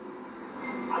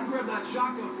 I grabbed that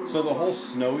shotgun from So the whole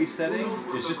snowy setting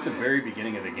is just the very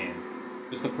beginning of the game.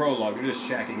 It's the prologue. You're just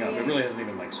shacking up. It really hasn't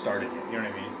even like started yet. You know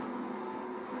what I mean?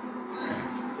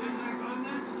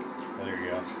 Oh, there you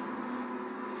go.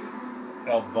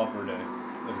 El Bumper to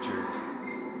look at your.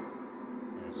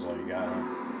 That's all you got, huh?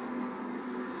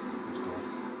 That's cool.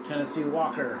 Tennessee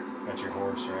Walker. That's your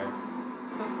horse, right?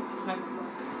 It's a type of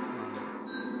horse.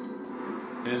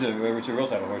 It's a real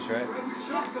type of horse, right?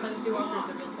 Yeah, Tennessee Walker's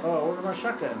a real type. Oh, order my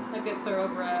shotgun. Like a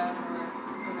thoroughbred or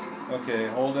maybe. Okay,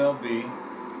 hold LB.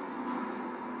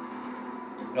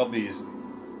 LB's.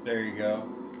 There you go.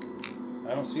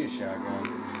 I don't see a shotgun.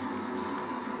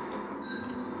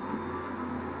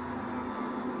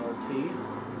 LT.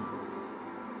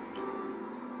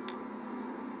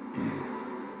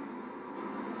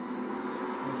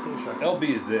 LB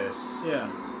is this. Yeah.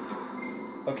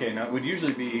 Okay, now it would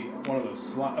usually be one of those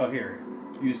slot. Oh, here.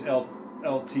 Use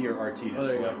LT or RT to Oh, there you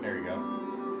select. go. There you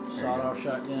go. Sawed-off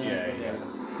shotgun. Yeah.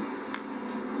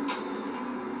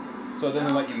 So it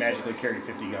doesn't let you magically carry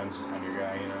 50 guns on your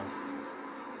guy, you know.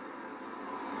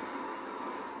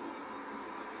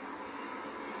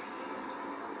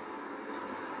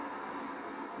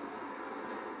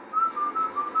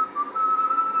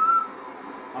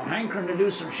 I'm hankering to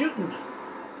do some shooting.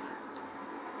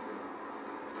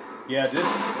 Yeah,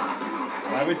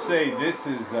 I would say this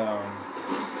is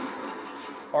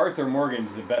Arthur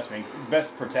Morgan's the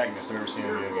best protagonist I've ever seen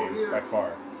in a video game by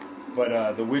far.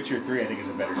 But The Witcher 3 I think is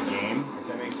a better game, if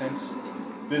that makes sense.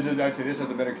 I'd say this is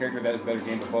the better character, that is the better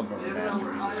game, but both of them are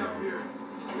masterpieces.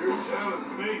 You're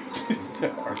telling me.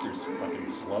 Arthur's fucking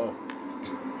slow.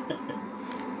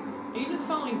 Are you just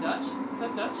following Dutch? Is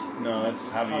that Dutch? No, that's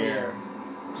Javier.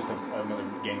 It's just another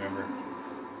gang member.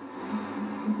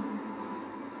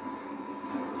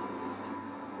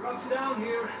 Drops down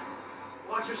here.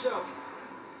 Watch yourself.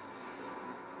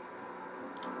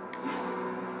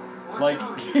 Like,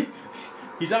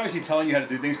 he's obviously telling you how to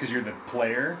do things because you're the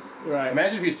player. Right.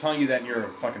 Imagine if he's telling you that and you're a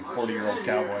fucking 40-year-old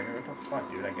cowboy. What the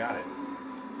fuck, dude? I got it.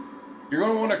 You're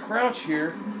going to want to crouch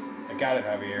here. I got it,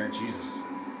 Javier. Jesus.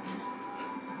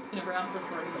 Been around for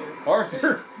 40 years.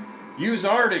 Arthur, use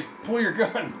R to pull your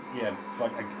gun. Yeah,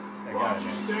 fuck. I got it,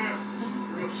 man.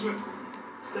 Stand. Real slippery.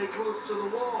 Stay close to the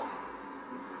wall.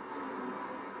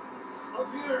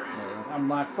 Up here. I'm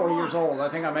like 40 years old. I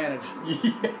think I managed.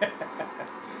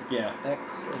 Yeah.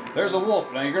 Excellent. There's a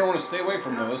wolf. Now you're gonna want to stay away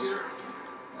from those.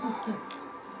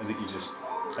 I think you just.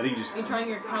 Are you trying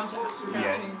your crouching?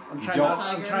 Yeah. I'm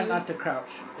You trying not to crouch,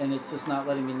 and it's just not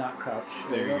letting me not crouch.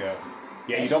 There you go.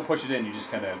 Yeah, you don't push it in. You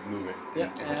just kind of move it.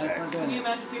 Yep. Hit And it's not X. doing Can you it.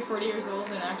 imagine if you're 40 years old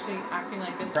and actually acting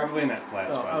like this? Probably in that flat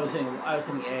Oh, spot. I was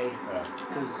hitting A,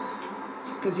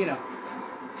 because you know.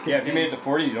 Yeah, if you made it to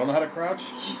 40, you don't know how to crouch.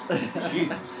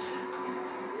 Jesus.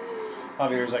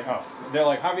 Javier's like, oh. They're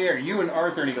like, Javier, you and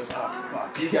Arthur, and he goes, oh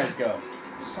fuck, you guys go.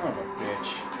 Son of a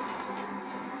bitch.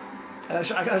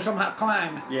 I gotta show him how to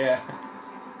climb. Yeah.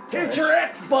 Hit your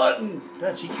X button.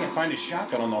 Dutch, he can't find his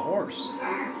shotgun on the horse.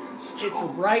 It's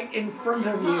right in front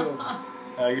of you.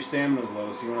 Your stamina's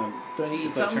low, so you want Do I need to eat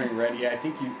it's like something? turning red. Yeah, I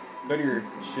think you go to your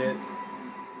shit.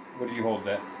 What do you hold?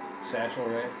 That satchel,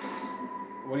 right?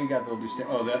 What do you got that'll do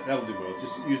stamina? Oh, that'll do both.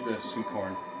 Just use the sweet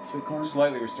corn. Sweet corn?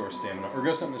 Slightly restore stamina. Or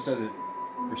go something that says it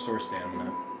restores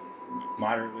stamina.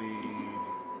 Moderately.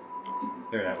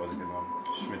 There, that was a good one.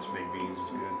 Schmidt's baked beans is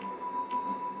good.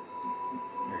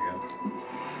 There you go.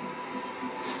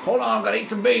 Hold on, gotta eat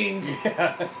some beans.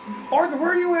 Yeah. Arthur,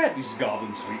 where are you at? He's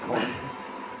gobbling sweet corn.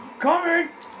 Coming.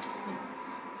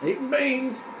 Eating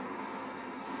beans.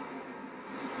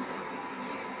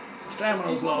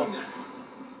 Stamina's Keep low. moving then.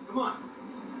 Come on.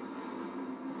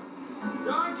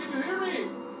 John, can you hear me?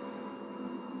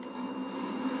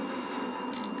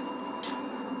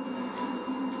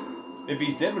 If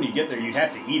he's dead when you get there, you'd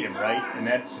have to eat him, right? In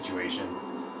that situation.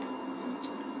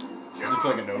 Does it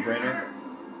feel like a no-brainer?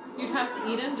 You'd have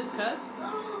to eat him just cause?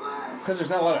 Because there's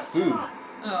not a lot of food.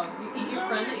 Oh, you eat your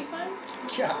friend that you find?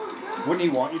 Yeah. Wouldn't he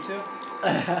want you to?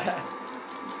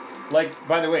 Like,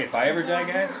 by the way, if I ever die,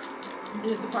 guys. In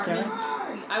this apartment?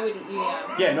 I would eat you,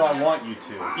 yeah. Yeah, no, I want you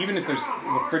to. Even if the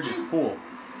fridge is full.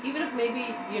 Even if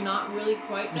maybe you're not really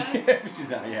quite done? Yeah, she's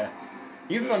not, yeah.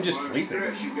 Even if I'm just sleeping.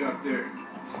 Stress you got there.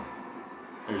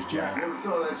 There's John. Never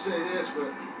thought I'd say this,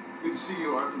 but good to see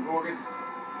you, Arthur Morgan.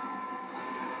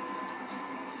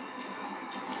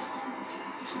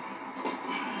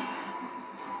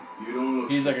 You don't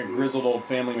look. He's like a grizzled old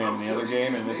family man in the other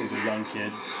game, and this is a young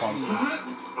kid. Punk.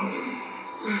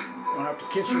 I'll have to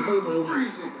kiss your boo-boo.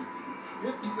 Freezing.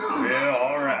 Yeah,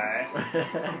 alright.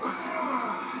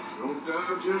 Don't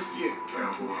die just yet,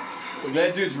 cowboy. So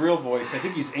that dude's real voice, I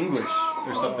think he's English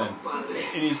or something.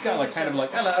 And he's got like kind of like,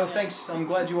 hello, thanks, I'm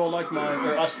glad you all like my,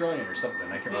 or Australian or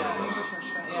something, I can't remember what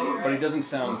it was. But he doesn't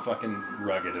sound fucking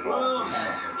rugged at all. when he's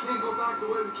talking. Can't go back the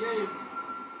way we came.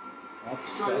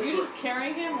 That's You're just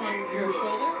carrying him on your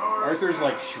shoulder? Arthur's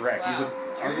like Shrek. He's Wow.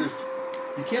 Arthur's.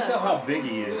 You can't tell how big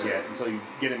he is yet until you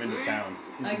get him into town.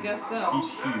 I guess so. He's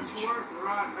huge.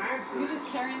 You're just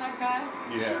carrying that guy?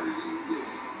 Yeah.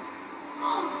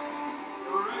 Wow.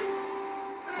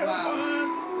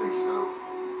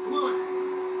 Come on.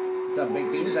 It's a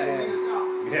big beans I had.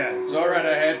 Yeah, it's alright,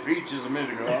 I had peaches a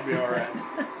minute ago, I'll be alright.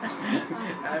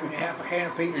 I mean, half a can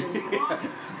of peaches.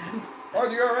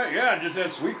 Arthur, you alright? Yeah, I just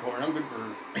had sweet corn, I'm good for...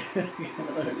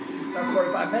 About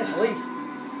 45 minutes at least.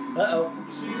 Uh-oh.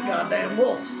 Goddamn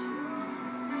wolves.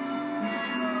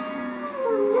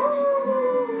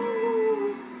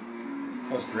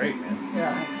 That was great, man.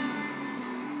 Yeah, thanks.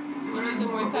 You did the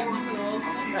voice acting for the wolves? I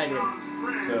did.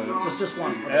 So Just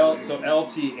one. So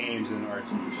LT aims and RT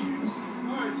shoots.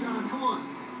 Alright, John, come on.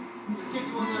 Let's get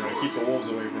you on We're that gonna keep the wolves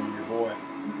away from your boy.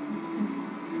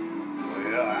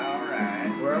 Yeah,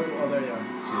 alright. Where are we? Oh, there you are.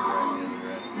 To your right, yeah, to your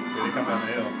right. Yeah, they come down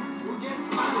the hill.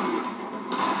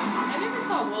 I never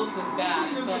saw wolves as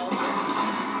bad until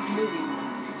movies.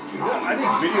 Yeah, I think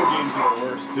video games are the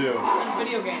worst too. And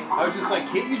video games. I was just like,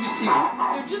 can't you just see?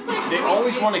 They're just like... They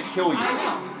always want to kill you. I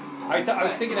know. I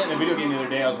was thinking that in a video game the other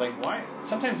day. I was like, why?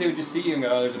 Sometimes they would just see you and go,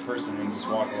 oh, there's a person, and just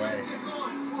walk away.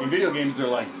 In video games, they're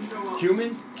like,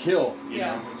 human, kill. You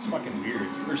know, it's fucking weird.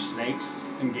 There's snakes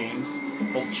in games.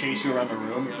 They'll chase you around the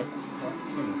room. You're like, what the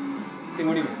fuck? This thing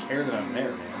wouldn't even care that I'm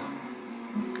there,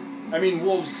 man. I mean,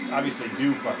 wolves obviously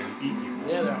do fucking eat people.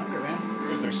 Yeah, they're hungry, man.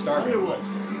 If they're starving. Wolf.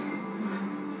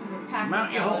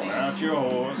 Mount your horse. Mount your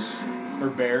horse. Or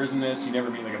bears in this, you never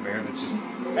meet like a bear that's just...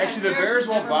 Actually, the bears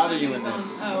won't bother you in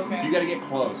this. Oh, okay. You gotta get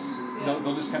close.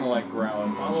 They'll just kind of like growl.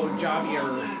 Oh, Javier.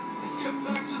 Let's get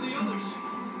back to the others.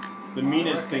 The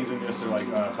meanest things in this are like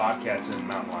bobcats and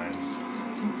mountain lions.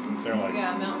 They're like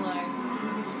Yeah, mountain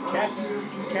lions. cats.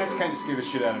 Cats kind of scare the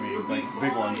shit out of me. Like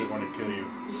big ones that want to kill you.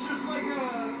 It's just like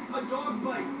a dog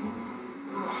bite.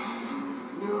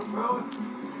 Knew a fella,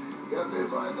 got bit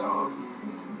by a dog,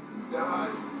 died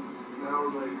an hour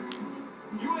later.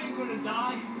 You ain't gonna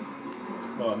die.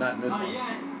 Well, not in this Not one.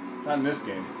 yet. Not in this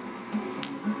game.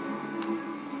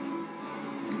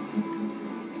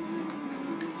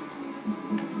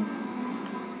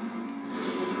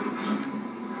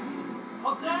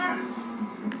 Up there!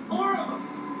 More of them!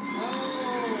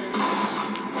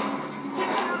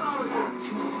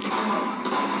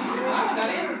 Wow, got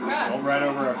it. Impressed. All right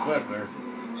over a cliff there.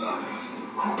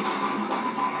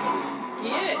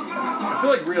 Get it. I feel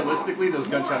like realistically, those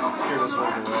gunshots would scare those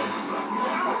ones away.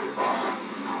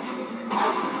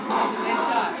 Nice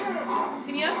shot.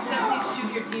 Can you accidentally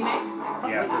shoot your teammate?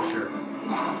 Yeah, for sure.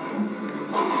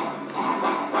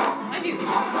 I do.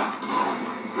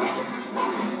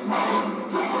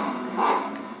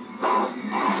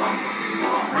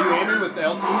 Are you aiming with the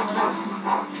LT?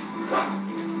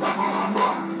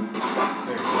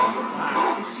 There you go.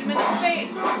 Shoot him in the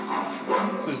face.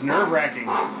 This is nerve-wracking.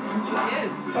 It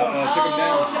is. Uh-oh, took him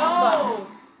down.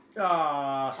 No.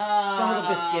 Aw, son of a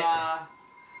biscuit.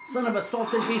 Son of a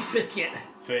salted beef biscuit.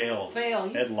 Fail. Fail.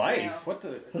 You At life. fail. What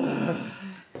the? Is that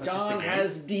just a John game?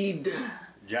 has deed.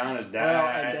 John has died. Well,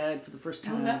 I died for the first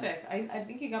That was time. epic. I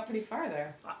think you got pretty far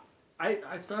there. I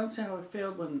don't see how I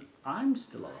failed when I'm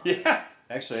still alive. Yeah.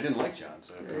 Actually, I didn't like John,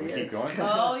 so can we Yeah, keep it's- going?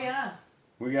 Oh, yeah.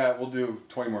 We'll do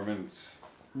 20 more minutes.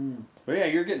 But yeah,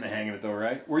 you're getting the hang of it though,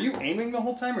 right? Were you aiming the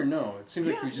whole time or no? It seemed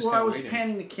like you were just well, kind I of was waiting.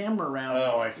 panning the camera around.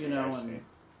 Oh, I see. You know, I see. and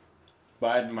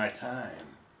Biding my time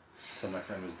until my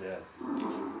friend was dead.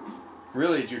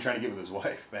 Really, you're trying to get with his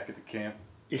wife back at the camp.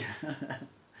 yeah.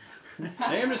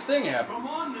 Damn, this thing happened. Come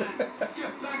on then. Let's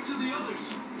get back to the others.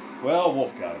 Well,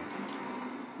 Wolf got him.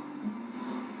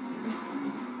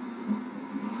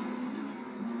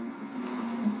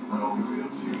 I don't feel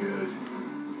too good.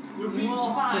 You'll be Well,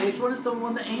 So fine. which one is the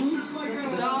one that aims?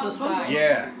 This one?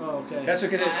 Yeah. Oh, okay. That's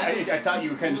because I thought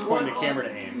you were kind of just pointing the camera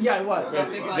to aim. Yeah, it was.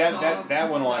 That's- Big black that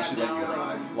one will dog. actually let you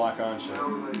Yeah. lock on shit. Hour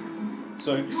later.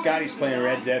 So Scotty's playing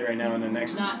Red Dead right now, and then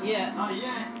next Not yet. Not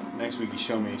yet. week you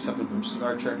show me something from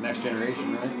Star Trek Next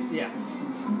Generation, right? Yeah.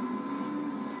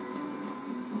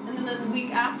 And then the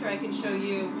week after, I can show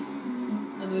you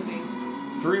a movie.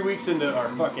 3 weeks into our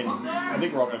fucking, I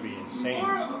think we're all gonna be insane.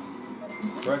 More of them.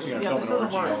 We're actually gonna Yeah, film this an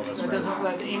doesn't orgy, all work. of us That friends. doesn't.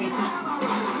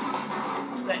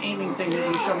 The aiming thing that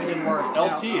you showed me didn't work.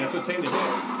 LT, that's what it's aimed to hit.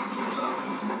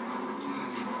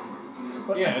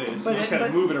 But, Yeah, it is. You just gotta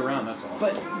move it around, that's all.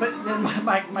 But then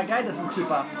my guy doesn't keep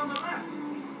up.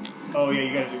 Oh yeah,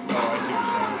 you gotta do. Oh, I see what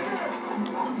you're saying.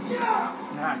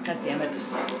 Ah, god damn it.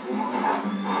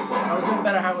 I was doing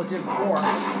better how I was doing before.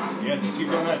 Yeah, just keep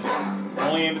doing that. Just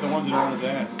only aim at the ones that are on his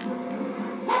ass. Oh,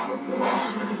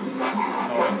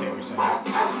 I see what you're saying.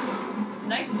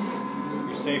 Nice.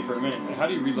 You're safe for a minute. How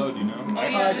do you reload? Do you know? Oh,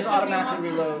 yeah. It just automatically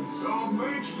reloads. Don't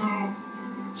think so.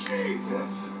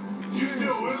 Jesus. You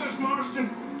still with us, Marston?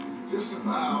 Just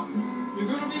about. You're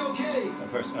gonna be okay. I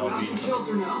press We're out LB. some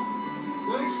shelter now.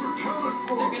 Thanks for coming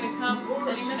for They're me. gonna come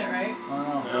any minute, right?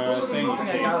 Oh no. It's saying it's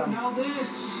safe. got him. Now this.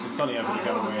 It's telling you how to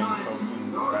get away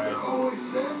and ride. Always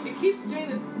said. It keeps doing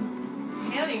this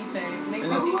panning thing. It makes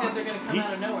me think that they're gonna come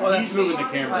out of nowhere. Well, He's moving the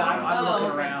camera I'm around. looking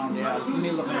okay. around. Yeah, this is me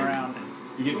looking around.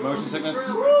 You get motion sickness?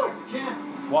 Back to camp.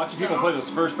 Watching people play those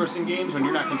first-person games, when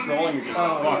you're not controlling, you're just like,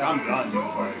 Oh, fuck, yeah. I'm done. Dude.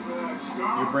 Like,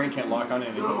 your brain can't lock on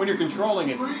anything. But when you're controlling,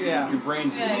 it's Yeah. your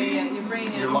brain's... Yeah. Your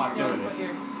brain You're locked knows into what it.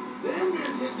 you're. Damn near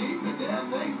getting eaten to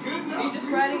death ain't good enough. Are you just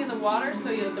riding in the water so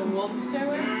the wolves will stay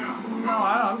away? Yeah. No,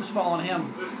 I'm just following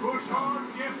him. Let's push hard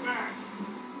and get back.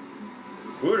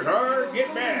 Push hard,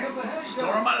 get back. Up ahead,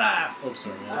 Story of my life. Oops,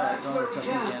 sorry. Don't ever touch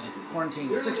me again.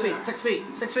 Quarantine. 6 feet. 6 feet.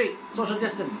 6 feet. Social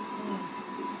distance.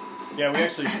 Yeah, we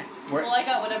actually... We're, Well, I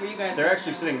got whatever you guys. they're got.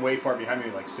 actually sitting way far behind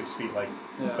me, like 6 feet, like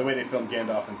Yeah. the way they filmed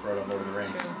Gandalf and Frodo in Lord of the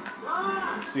Rings.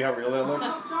 See how real that looks?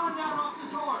 Help John down off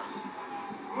this horse.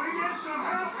 We get some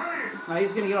help here. Now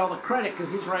he's gonna get all the credit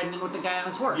because he's riding in with the guy on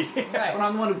his horse. Yeah. Right. But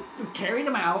I'm the one who carried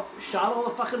him out, shot all the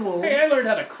fucking wolves. Hey, I learned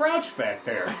how to crouch back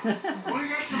there. We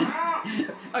get some help.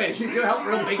 Okay, you helped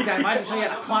real big time. I just show you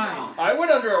how to climb. I went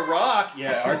under a rock.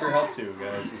 Yeah, Arthur helped too,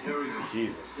 guys.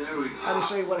 Jesus. There we go. I just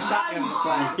show you what a shotgun looked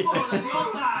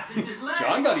like.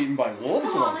 John got eaten by wolves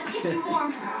Come on, let's once. get you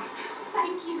warm.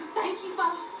 Thank you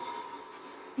both.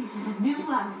 This is a new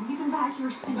low, even by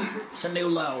your standards. It's a new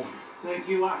low. Thank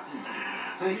you, Arthur.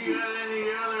 Thank You you. got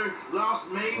any other lost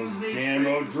maidens? Those damn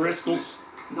O'Driscolls.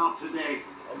 Not today.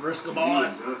 O'Driscoll Me and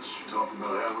boys. Dutch talking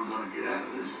about how we're gonna get out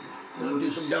of this. We'll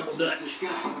do some double dutch.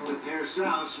 Discussing with Herr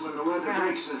Strauss when the weather Herr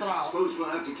breaks. I Strauss. suppose we'll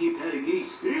have to keep heading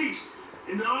east. East.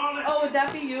 Into all that. Oh, would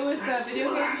that be you as the That's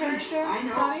video what I game said. character, I know.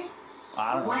 Scotty?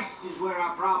 I don't know. West is where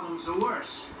our problems are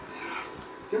worse.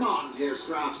 Come on, Herr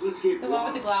Strauss, let's get The one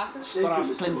with the glasses?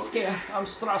 Strauss Klinske. I'm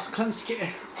Strauss Klinske.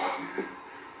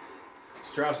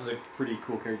 Strauss is a pretty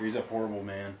cool character. He's a horrible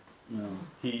man. No.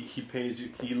 He pays you.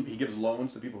 He gives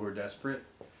loans to people who are desperate,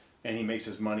 and he makes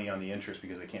his money on the interest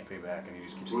because they can't pay back, and he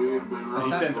just keeps it We've going. been And he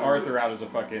sends Arthur out as a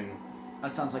fucking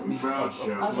That sounds like We me. found a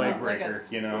shelter. leg like breaker,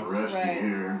 you know. Been resting Right.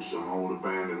 here in some old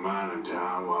abandoned mining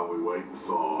town while we wait to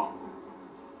thaw.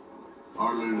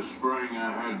 Hardly the spring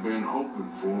I had been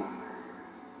hoping for.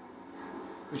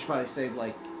 We should probably save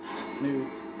like new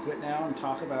quit now and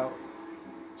talk about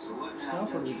So what now,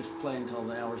 stuff, or we Judge? just play until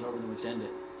the hour's over and we just end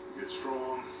it. Get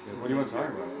strong. What do you want to talk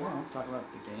about? Well, talk about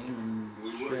the game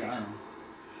and shit. I don't know.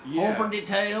 Yeah, Home for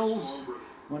details.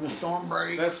 When the storm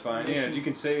breaks. that's fine. Yeah, you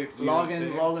can say. Do you want to say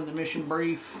it? log in the mission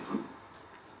brief.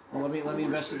 Well, let me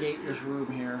investigate this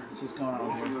room here. See what's going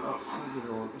on here. Oh, it's in the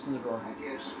drawer. It's in the drawer. I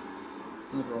guess.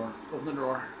 It's in the drawer. Open the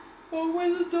drawer. Oh,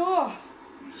 where's the door?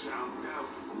 You sound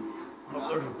doubtful. Oh,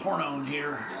 there's a porno in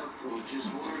here. Doubtful, just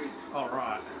worried. All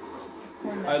right.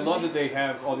 I love that they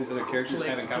have all these other characters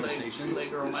having conversations,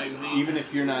 Playgirl magazine. even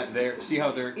if you're not there. See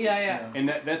how they're. Yeah, yeah. And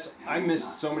that's I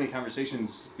missed so many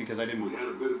conversations because I We didn't. had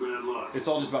a bit of bad luck. It's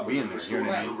all just about being there. You know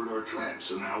what I mean? Covered our tracks,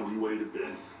 so now we wait a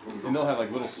bit. And they'll have like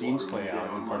little scenes play out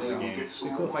in parts of the game. It'd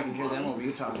be cool if I could hear them over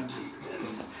you talking.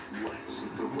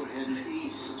 But we're heading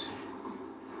east.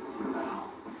 Now.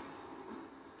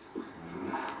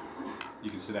 You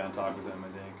can sit down and talk with them, I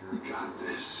think. We got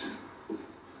this.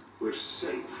 We're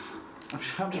safe.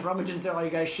 I'm just rummaging through all you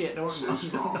guys' shit.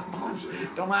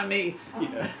 Don't mind me. Or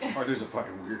yeah, Arthur's a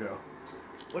fucking weirdo.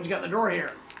 What you got in the drawer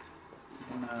here?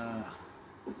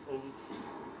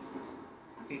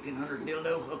 1800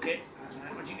 dildo. Okay.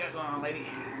 What you got going on, lady?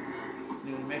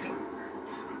 Doing any makeup?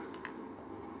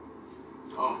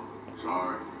 Oh,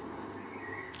 sorry.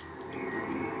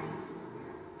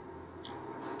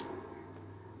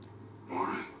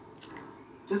 Morning.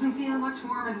 Doesn't feel much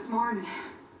warmer this morning.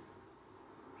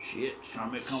 Shit, trying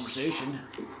to make conversation.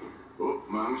 Oh,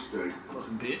 my mistake.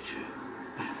 Fucking bitch.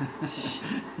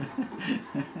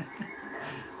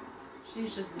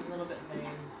 She's just a little bit vain.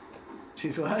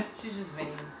 She's what? She's just vain.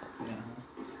 Yeah.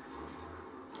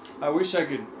 I wish I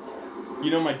could. You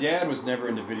know, my dad was never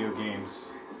into video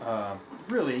games.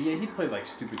 Really, yeah, he played like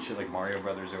stupid shit like Mario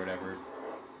Brothers or whatever.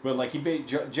 But like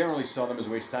generally saw them as a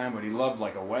waste of time. But he loved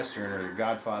like a Western or The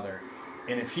Godfather.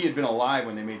 And if he had been alive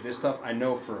when they made this stuff, I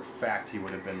know for a fact he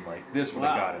would have been like, this would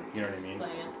have got him. You know what I mean?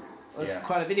 Playing. Well, this is Yeah.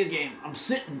 quite a video game. I'm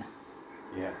sitting.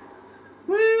 Yeah.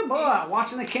 Woo, boy,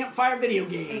 watching the campfire video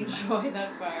game. Enjoy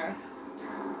that fire.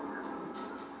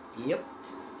 Yep.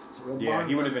 It's a real Yeah, barn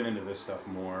he would burner. have been into this stuff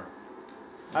more.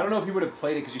 I don't know if he would have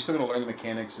played it because you're still going to learn the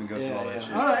mechanics and go through all that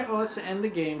shit. All right, well, let's end the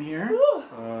game here.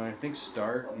 I think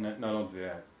start. No, don't do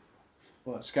that.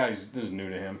 What? Scotty's, this is new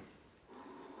to him.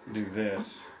 Do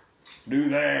this. Do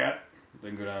that.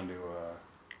 Then go down to,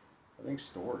 I think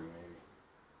story maybe.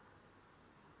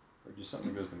 Or just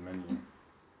something that goes to the menu.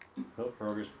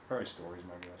 Probably stories,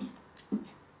 my guess.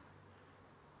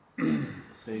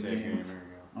 Save Save game. game, there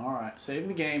you All right, save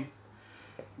the game.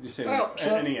 go. Just say Well,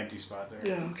 so- any empty spot there.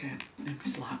 Yeah, okay. Empty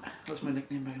slot. That was my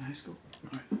nickname back in high school.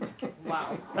 All right.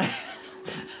 Wow. I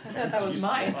thought that was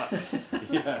mine.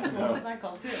 Yeah, What no. was that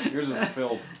called too? Yours is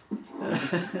filled.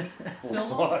 Full Filled?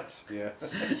 slot. Yeah.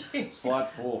 Jeez.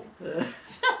 Slot full.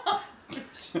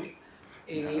 Jeez.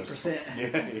 88%.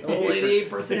 Yeah. Old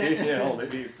 88%. Yeah, old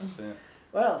 88%.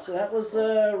 Well, so that was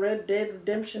Red Dead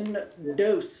Redemption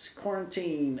Dose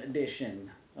Quarantine Edition.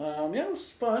 Yeah, it was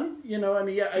fun. You know, I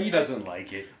mean, yeah, He doesn't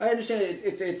like it. I understand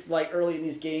it's like early in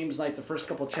these games, like the first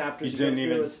couple chapters. You go didn't through,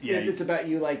 even- it's, yeah, it's about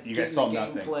you like you guys getting saw the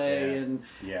nothing. gameplay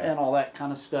Yeah. and all that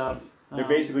kind of stuff. They're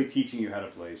basically teaching you how to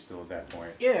play still at that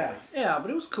point. Yeah, but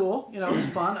it was cool. You know, it was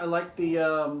fun. I liked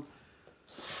the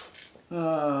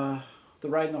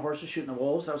riding the horses, shooting the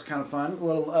wolves. That was kind of fun. A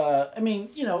little, I mean,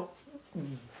 you know,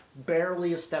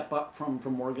 barely a step up from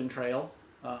Morgan Trail,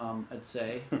 I'd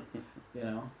say. You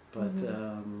know, but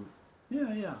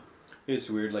yeah. It's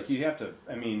weird. Like you have to.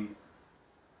 I mean,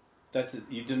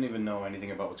 you didn't even know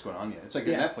anything about what's going on yet. It's like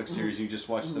a Yeah. Netflix series. You just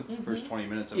watch the first 20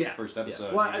 minutes of Yeah. the first episode.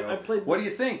 Yeah. Well, and you I go, played- What do you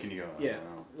think? And you go, I Yeah. don't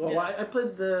know. Well, Yeah. I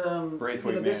played the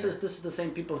Braithwaite you know, this Manor. is the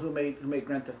same people who made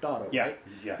Grand Theft Auto. Yeah, Right?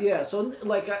 yeah. Yeah. So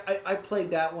like I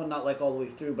played that one not like all the way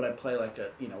through, but I play like a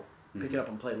pick it up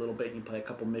and play a little bit, and you play a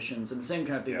couple missions, and the same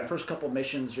kind of thing. Yeah. The first couple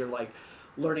missions, you're like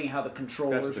learning how the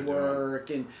controllers That's what they're work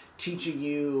and teaching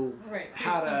you Right,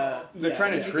 how pretty to. They're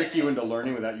trying to yeah. trick you into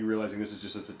learning without you realizing this is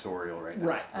just a tutorial right now.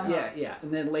 Right. Yeah.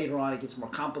 And then later on, it gets more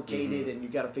complicated, and you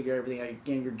got to figure everything out.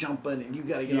 Again, you're jumping, and you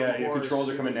got to get on the Yeah, horse. controls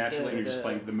are coming naturally, and you're just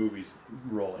playing the movies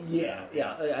rolling. Yeah.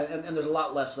 And there's a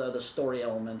lot less of the story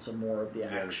elements and more of the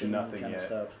There's action nothing kind yet. of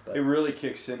stuff. But It really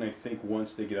kicks in, I think,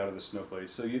 once they get out of the snow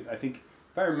place. So I think,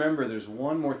 if I remember, there's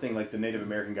one more thing, like the Native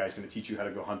American guy's going to teach you how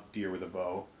to go hunt deer with a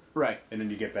bow. right. And then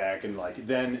you get back, and like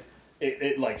then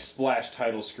it like splash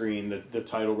title screen, the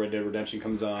title Red Dead Redemption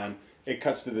comes on. It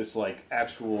cuts to this like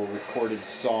actual recorded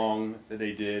song that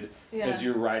they did as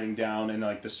you're riding down, and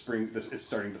like it's starting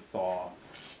to thaw,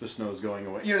 the snow's going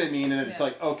away. You know what I mean? And it's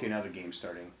like, okay, now the game's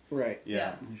starting. Right.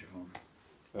 Yeah. Here's your phone.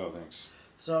 Oh, thanks.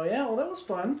 So yeah, well, that was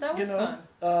fun. That was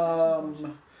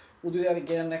fun. We'll do that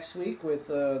again next week with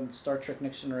Star Trek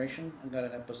Next Generation. I've got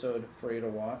an episode for you to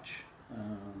watch.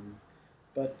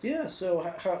 But yeah, so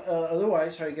how,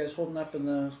 otherwise, how are you guys holding up in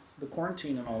the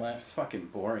quarantine and all that? It's fucking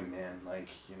boring, man. Like,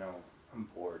 I'm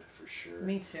bored for sure.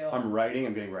 Me too. I'm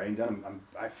getting writing done.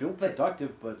 I feel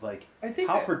productive, but like, I think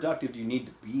how productive do you need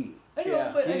to be? I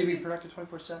know, but You need to be productive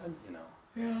 24/7.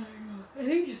 Yeah, I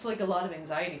think it's like a lot of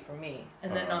anxiety for me,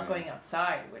 and then not going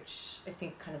outside, which I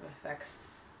think kind of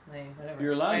affects my whatever.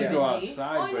 You're allowed to vitamin go D.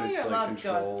 outside, Oh, I know but it's you're like allowed to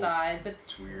go controlled. outside, but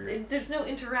It's weird. there's no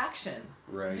interaction.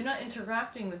 Right. 'Cause you're not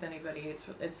interacting with anybody. It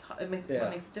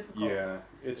makes it difficult. Yeah,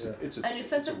 it's a And your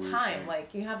sense of weird time, thing.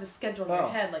 like you have the schedule in your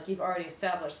head, like you've already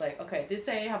established, like, okay, this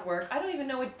day I have work. I don't even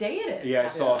know what day it is. Yeah, I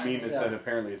saw a meme that said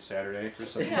apparently it's Saturday or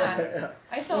something. Yeah,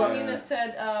 I saw a meme that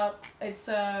said it's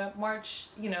March,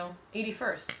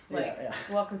 81st. Like,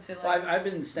 welcome to like. Well, I've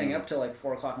been staying up till like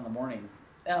 4 o'clock in the morning.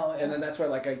 Oh, yeah. And then that's why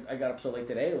like I got up so late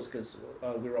today was because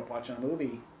we were up watching a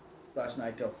movie last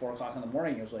night till 4 o'clock in the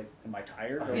morning. It was like, am I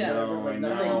tired? Or Yeah. whatever? Like, I know.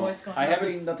 nothing, what's going I on?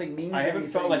 haven't. Nothing means. I haven't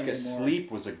anything felt like a anymore.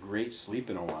 sleep was a great sleep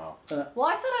in a while. Well,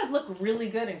 I thought I'd look really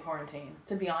good in quarantine.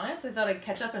 To be honest, I thought I'd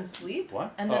catch up and sleep.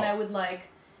 What? And then Oh. I would like,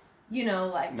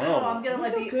 No. I'm gonna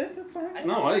like You be. look good. Look fine.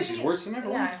 No, I think she's worse than ever.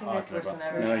 Yeah, What I are you think that's talking worse about? than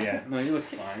ever. No, yeah, no, you look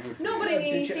fine. You look No, but great. I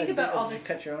mean, think about all Did this.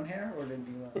 you cut your own hair or did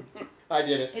you? I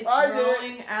did it. It's I did it.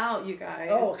 growing out, you guys.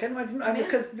 Oh, can I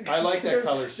because I like that there's-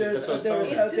 color shit. there's- That's what I was there was,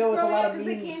 telling you. It's there just was a growing lot out of because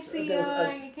they memes. can't see. There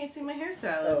was You can't see my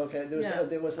hairstyles. Oh, okay.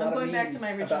 There was a I'm lot going of back memes to my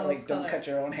original about like don't color. cut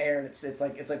your own hair. And it's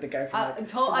like the guy from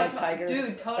like, Tiger.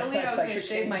 Dude, totally. I was Tiger gonna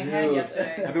shave King. my head Dude,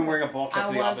 yesterday. I've been wearing a ball cap I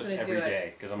to the was office gonna every do it.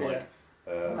 day because I'm Yeah. like,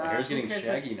 my hair's Who getting cares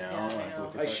shaggy what- now. yeah, I I have to know. look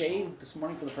I professional. shaved this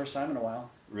morning for the first time in a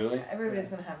while. Really? Everybody's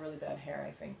gonna have really bad hair,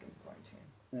 I think, in quarantine.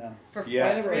 Yeah. For Yeah,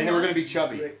 I never- and then we're gonna be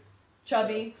chubby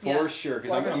chubby. for Yeah. sure.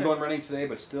 Because Well, I'm going running today,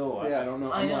 but still, I don't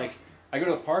know. I I'm know. like, I go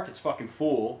to the park, it's fucking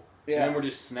full. Yeah. And then we're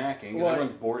just snacking because Well,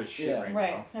 everyone's bored as shit yeah. right,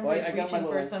 Right. now. Everybody's I got my reaching for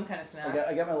little- some kind of snack.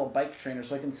 I got my little bike trainer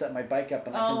so I can set my bike up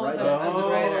and I Oh, can ride so- it. as a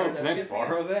rider, can I good for you.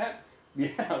 borrow that? Yeah,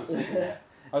 I was thinking that.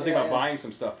 I was thinking Yeah, about yeah. buying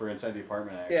some stuff for inside the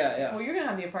apartment. Actually. Yeah. Well, you're gonna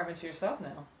have the apartment to yourself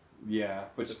now. Yeah,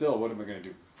 but still, what am I gonna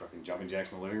do? Fucking jumping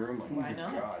jacks in the living room? Like, Why good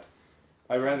not? God.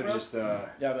 I'd rather Rope. just. Yeah,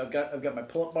 I've got my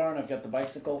pull-up bar and I've got the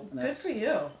bicycle. And Good that's, for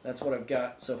you. That's what I've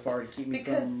got so far to keep me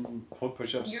Because from.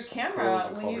 Push-ups. Your camera, curls,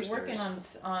 and when you're clover working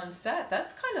stairs. on set,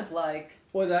 that's kind of like.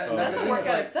 Well, Oh, that's the a thing is,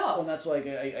 workout like, itself. Well, that's like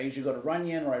I usually go to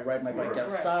Runyon or I ride my bike Right.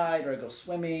 outside or I go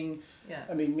swimming. Yeah.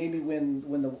 I mean, maybe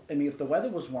if the weather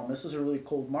was warm. This is a really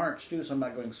cold March too, so I'm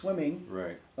not going swimming.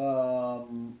 Right.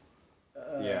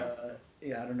 Yeah.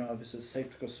 Yeah, I don't know if this is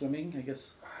safe to go swimming. I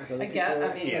guess. If other I guess. people-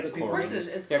 I mean, Yeah, other it's people- of course chlorine.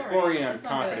 it's Yeah, chlorine. I'm That's not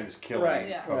confident good. is killing Right,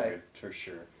 Yeah. COVID right. for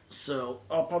sure. So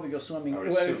I'll probably go swimming. I would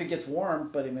Well, if assume. it gets warm,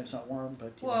 but I mean it's not warm.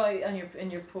 But you know. Well, in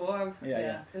your pool.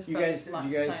 Yeah. There's You probably guys, lots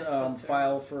you of guys science posted.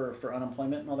 file for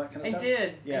unemployment and all that kind of I stuff.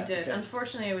 did. Yeah, I did. okay.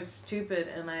 Unfortunately, I was stupid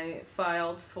and I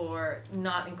filed for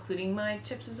not including my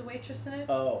tips as a waitress in it.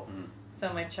 Oh,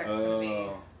 So my check's gonna be.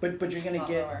 Oh. but you're gonna Lot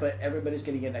get, lower. but everybody's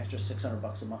gonna get an extra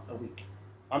 $600 a week.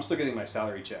 I'm still getting my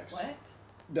salary checks. What?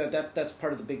 That's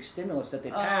part of the big stimulus that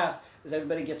they Oh. passed. Is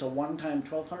everybody gets a one-time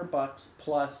 $1,200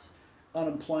 plus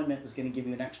unemployment is going to give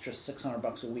you an extra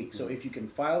 $600 a week. So if you can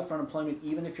file for unemployment,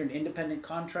 even if you're an independent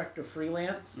contractor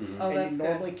freelance, Oh, and that's you good.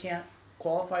 normally can't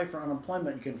qualify for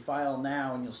unemployment, you can file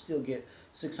now and you'll still get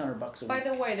 $600 a By week.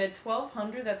 the way, the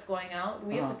 $1,200 that's going out,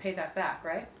 we have Uh-huh. to pay that back,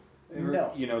 right?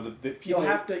 No. You know, the people.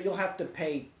 You'll have to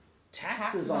pay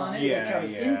taxes Taxes on on it. it? It'll count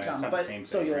as Yeah, income, it's not the but same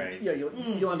so thing, you'll right?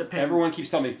 you'll end up paying. Everyone keeps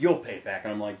telling me you'll pay it back,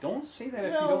 and I'm like, don't say that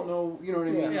if you No. don't know. You know what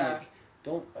I mean? Yeah. Like,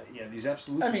 don't. Yeah, these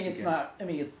absolutes. I mean, it's not. I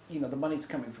mean, it's the money's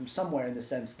coming from somewhere in the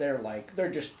sense they're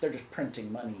just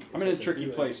printing money. is I'm in a what they're tricky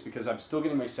doing. place because I'm still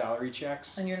getting my salary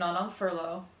checks, And you're not on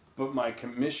furlough. but my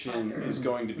commission is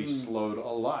going to be slowed a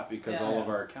lot because Yeah. all of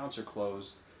our accounts are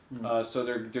closed. So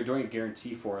they're doing a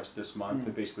guarantee for us this month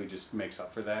that basically just makes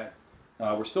up for that.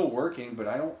 We're still working, but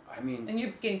I mean, And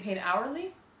you're getting paid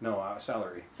hourly? no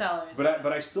salary. Salary.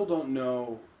 But I still don't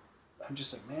know. I'm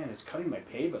just like, man, it's cutting my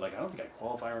pay, but like I don't think I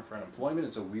qualify for unemployment.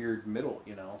 It's a weird middle,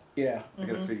 you know. Yeah. I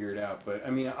gotta figure it out. But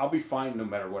I mean, I'll be fine no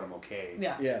matter what. I'm okay.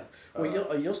 Yeah. Yeah.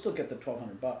 Well, you'll still get the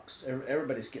 $1,200.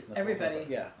 Everybody's getting the $1,200. Everybody.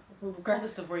 Yeah.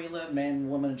 Regardless of where you live. Men,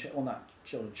 women, and well, not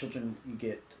children. Children, you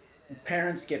get.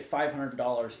 Parents get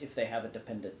 $500 if they have a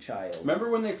dependent child. Remember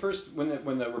when they first when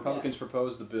the Republicans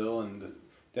proposed the bill and the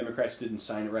Democrats didn't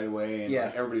sign it right away, and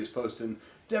like, everybody was posting,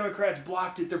 Democrats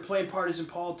blocked it, they're playing partisan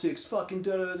politics, fucking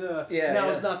da-da-da. Yeah, now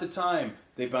it's not the time.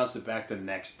 They bounced it back the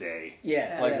next day.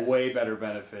 Yeah. Like, way better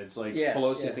benefits. Like,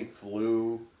 Pelosi, I think,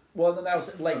 flew. Well, then that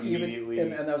was, like, immediately.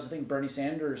 even, and that was the thing, Bernie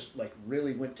Sanders, like,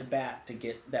 really went to bat to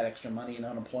get that extra money in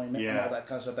unemployment and all that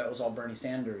kind of stuff. That was all Bernie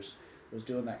Sanders was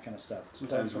doing that kind of stuff.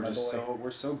 Sometimes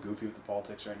we're so goofy with the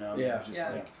politics right now. Yeah. Just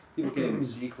like, people can't even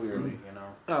see clearly, you know.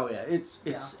 Oh yeah, it's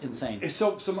insane.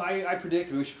 So I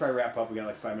predict, we should probably wrap up. We got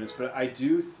like 5 minutes, but I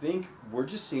do think we're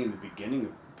just seeing the beginning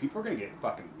of people are gonna get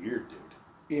fucking weird, dude.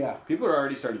 Yeah. People are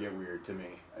already starting to get weird to me.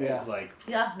 Yeah. Like.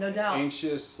 Yeah, no doubt.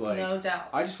 Anxious, like. No doubt.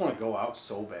 I just want to go out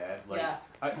so bad. Like.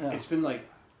 Yeah. It's been like,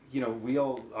 you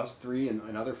know, us three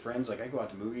and other friends. Like I go out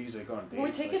to movies, I go on dates. Well,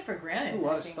 we take it for granted. I do a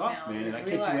lot of stuff, now, man, and I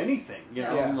can't do anything. You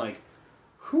know, I'm like.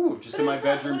 Just but in my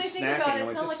bedroom when I think snacking. About it, I'm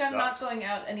it's like, not this like I'm not sucks. going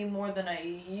out any more than I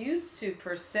used to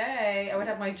per se. I would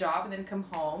have my job and then come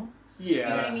home. Yeah. You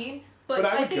know what I mean? But I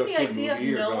I would think go the see a idea of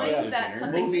movie or go out knowing to that dinner.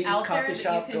 something's Movies, out there coffee that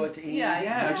shop, you can, go to eat.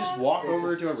 Yeah, just walk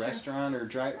over to a Sure. restaurant or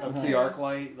drive up to the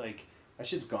ArcLight. Like, that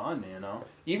shit's gone, you know?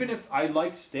 Even if I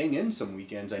liked staying in some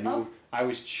weekends, I knew I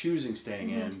was choosing staying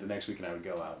in. The next weekend I would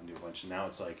go out and do a bunch. And now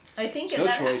it's like, I think no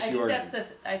choice,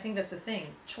 I think that's the thing.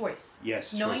 Choice.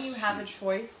 Yes, knowing choice you have huge. a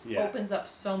choice opens up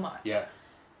so much. Yeah.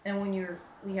 And when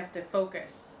we have to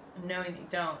focus, knowing you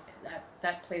don't,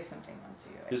 that plays something onto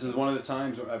you. This is one of the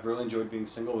times where I've really enjoyed being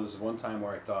single. This is one time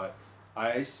where I thought,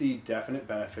 I see definite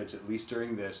benefits, at least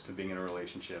during this, to being in a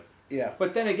relationship. Yeah.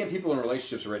 But then again, people in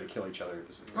relationships are ready to kill each other.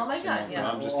 Oh my God, yeah.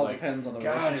 I'm just all like, depends on the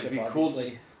God, it'd be relationship, cool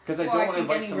obviously. just... Because I Well, don't I want to think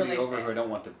invite any somebody over relationship. who I don't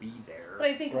want to be there. But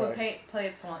I think it would play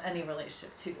its on any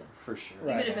relationship too. For sure.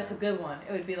 Even if it's a good one,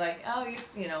 it would be like, oh,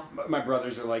 you know. My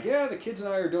brothers are like, yeah, the kids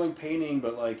and I are doing painting,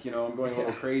 but like, you know, I'm going a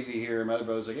little crazy here. My other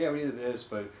brother's like, yeah, we did this,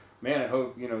 but man, I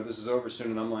hope, you know, this is over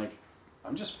soon. And I'm like,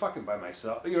 I'm just fucking by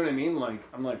myself. You know what I mean? Like,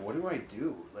 I'm like, what do I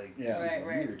do? Like, this is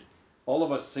weird. All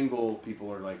of us single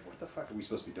people are like, what the fuck are we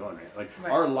supposed to be doing, man? Like,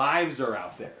 our lives are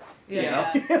out there.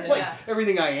 Yeah, you know? Like,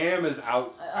 everything I am is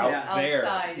out there.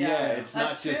 Outside, it's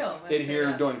not just in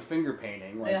here doing finger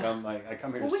painting. Like, I'm like, I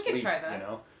come here to we sleep, could try that. you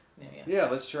know? Yeah,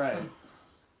 let's try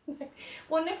it.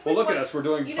 Well, next Well, week, look at us. We're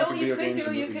doing you know fucking what you video could games do?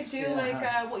 and You movies. could do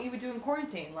like what you would do in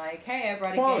quarantine. Like, hey, I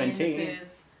brought a Quarantine. game.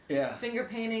 This is finger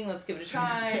painting. Let's give it a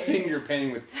try. Finger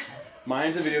painting with...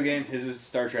 Mine's a video game. His is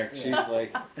Star Trek. She's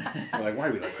like... We're like, why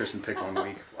do we let Kristen pick 1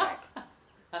 week? Like,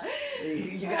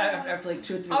 After like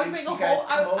 2 or 3 I would weeks, make a you guys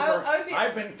whole- come over. I would be-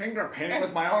 I've been finger painting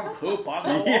with my own poop on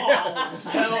the Yeah. walls.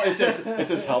 Hell, it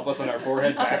says help us on our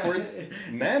forehead backwards.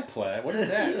 Mad play? What is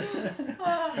that?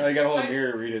 I got a whole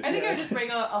mirror to read it. I think I would just bring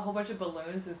a whole bunch of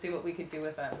balloons and see what we could do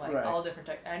with them, like Right. all different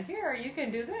types. And here, you can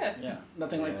do this. Yeah,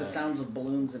 nothing like the sounds of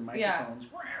balloons and microphones.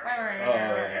 Oh,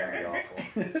 that'd be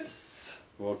awful.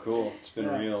 Well, cool. It's been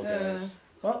real, guys.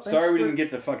 Well, sorry we didn't get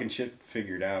the fucking shit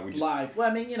figured out. We just live. Well,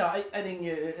 I mean, you know, I think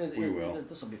We will.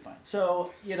 This will be fine.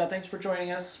 So, you know, thanks for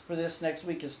joining us for this. Next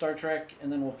week is Star Trek,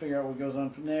 and then we'll figure out what goes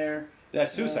on from there.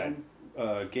 That's suicide.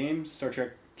 Games, Star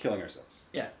Trek, killing ourselves.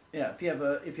 Yeah. If you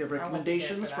have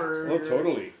recommendations for Oh,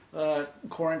 totally.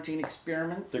 Quarantine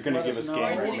experiments, They're gonna let give us know.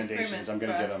 game recommendations. I'm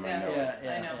gonna get them. I know.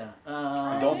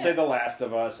 Yeah. Don't say The Last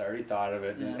of Us. I already thought of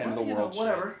it. Yeah, End of the you know, world.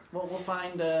 whatever. Well, we'll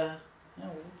find.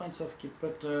 We'll find stuff to keep.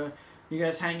 But you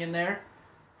guys hang in there.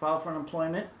 File for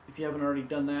unemployment if you haven't already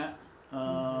done that.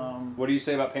 What do you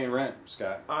say about paying rent,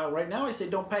 Scott? Right now, I say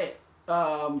don't pay it.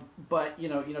 But you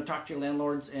know, talk to your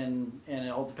landlords, and it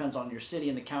all depends on your city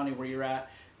and the county where you're at.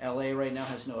 LA right now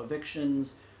has no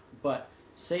evictions, but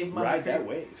save money. Ride that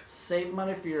wave. Save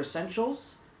money for your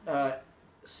essentials.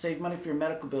 Save money for your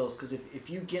medical bills, because if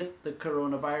you get the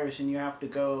coronavirus and you have to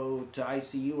go to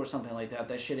ICU or something like that,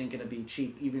 that shit ain't gonna be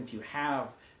cheap, even if you have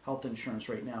health insurance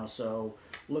right now. So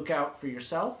look out for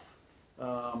yourself.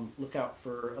 Look out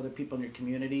for other people in your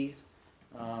community.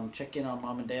 Check in on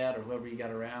mom and dad or whoever you got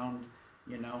around.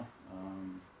 You know,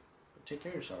 but take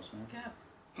care of yourselves, man.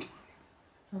 Yeah.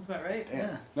 Sounds about right.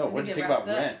 Yeah. No, When what we do you get think about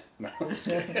wrapped rent? No, I'm just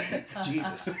kidding.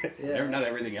 Jesus. Yeah. Not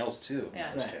everything else too. Yeah.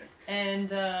 I'm just kidding. And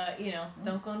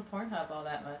don't go on Pornhub all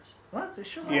that much. What? They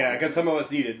should. Yeah, because some of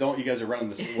us need it. Don't you guys are running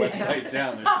this website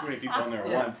down? There's too many people on there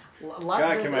at once.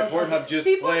 God, can my Pornhub just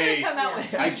People play? are gonna come out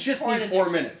with I huge just porn need 4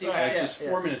 addictions, minutes. you Like, guys. just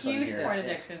 4 minutes on Huge here. porn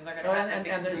addictions are gonna Well, happen. and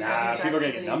because there's- of Nah, there's people are gonna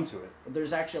get actually- numb to it.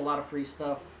 There's actually a lot of free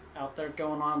stuff out there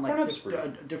going on, like Pornhub's free.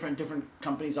 different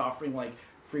companies offering like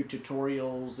free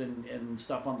tutorials and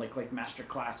stuff on like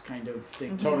masterclass kind of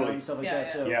thing, Totally. and stuff like Yeah,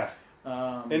 that. So Yeah.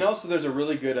 And also, there's a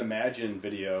really good Imagine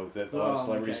video that a lot of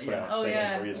celebrities put out. Oh saying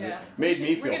yeah, for you. yeah. Made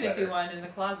me feel We're gonna better. do one in the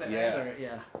closet. Yeah. Right?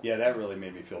 yeah. Yeah, that really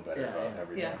made me feel better Yeah, about yeah.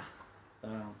 everything.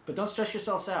 Yeah. But don't stress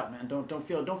yourselves out, man. Don't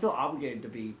feel obligated to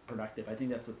be productive. I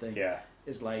think that's the thing. Yeah.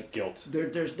 Is like Guilt.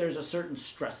 There's a certain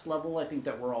stress level I think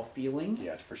that we're all feeling.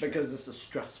 Yeah, for sure. Because this is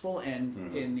stressful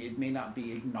and it may not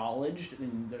be acknowledged,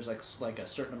 and there's like a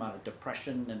certain amount of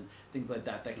depression and things like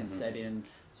that can set in.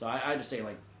 So I just say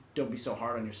like, don't be so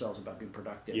hard on yourselves about being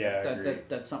productive. Yeah,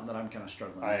 that's something that I'm kind of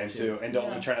struggling I am with too. And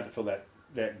don't try not to fill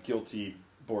that guilty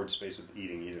bored space with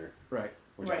eating either. Right.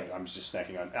 Which Right. I'm just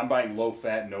snacking on. I'm buying low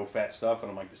fat, no fat stuff,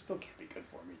 and I'm like, this still can't be good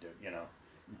for me, dude. You know.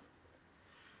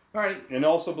 Alrighty. And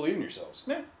also believe in yourselves.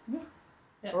 Yeah.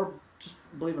 Yeah. Or just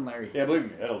believe in Larry. Yeah, believe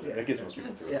me, that'll do. That gets most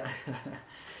people through. Yeah.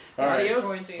 All right.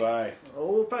 Adios. Bye.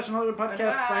 Old Fashioned Hollywood Podcast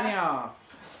Bye-bye. signing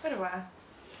off. Bye-bye.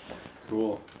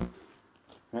 Cool.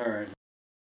 All right.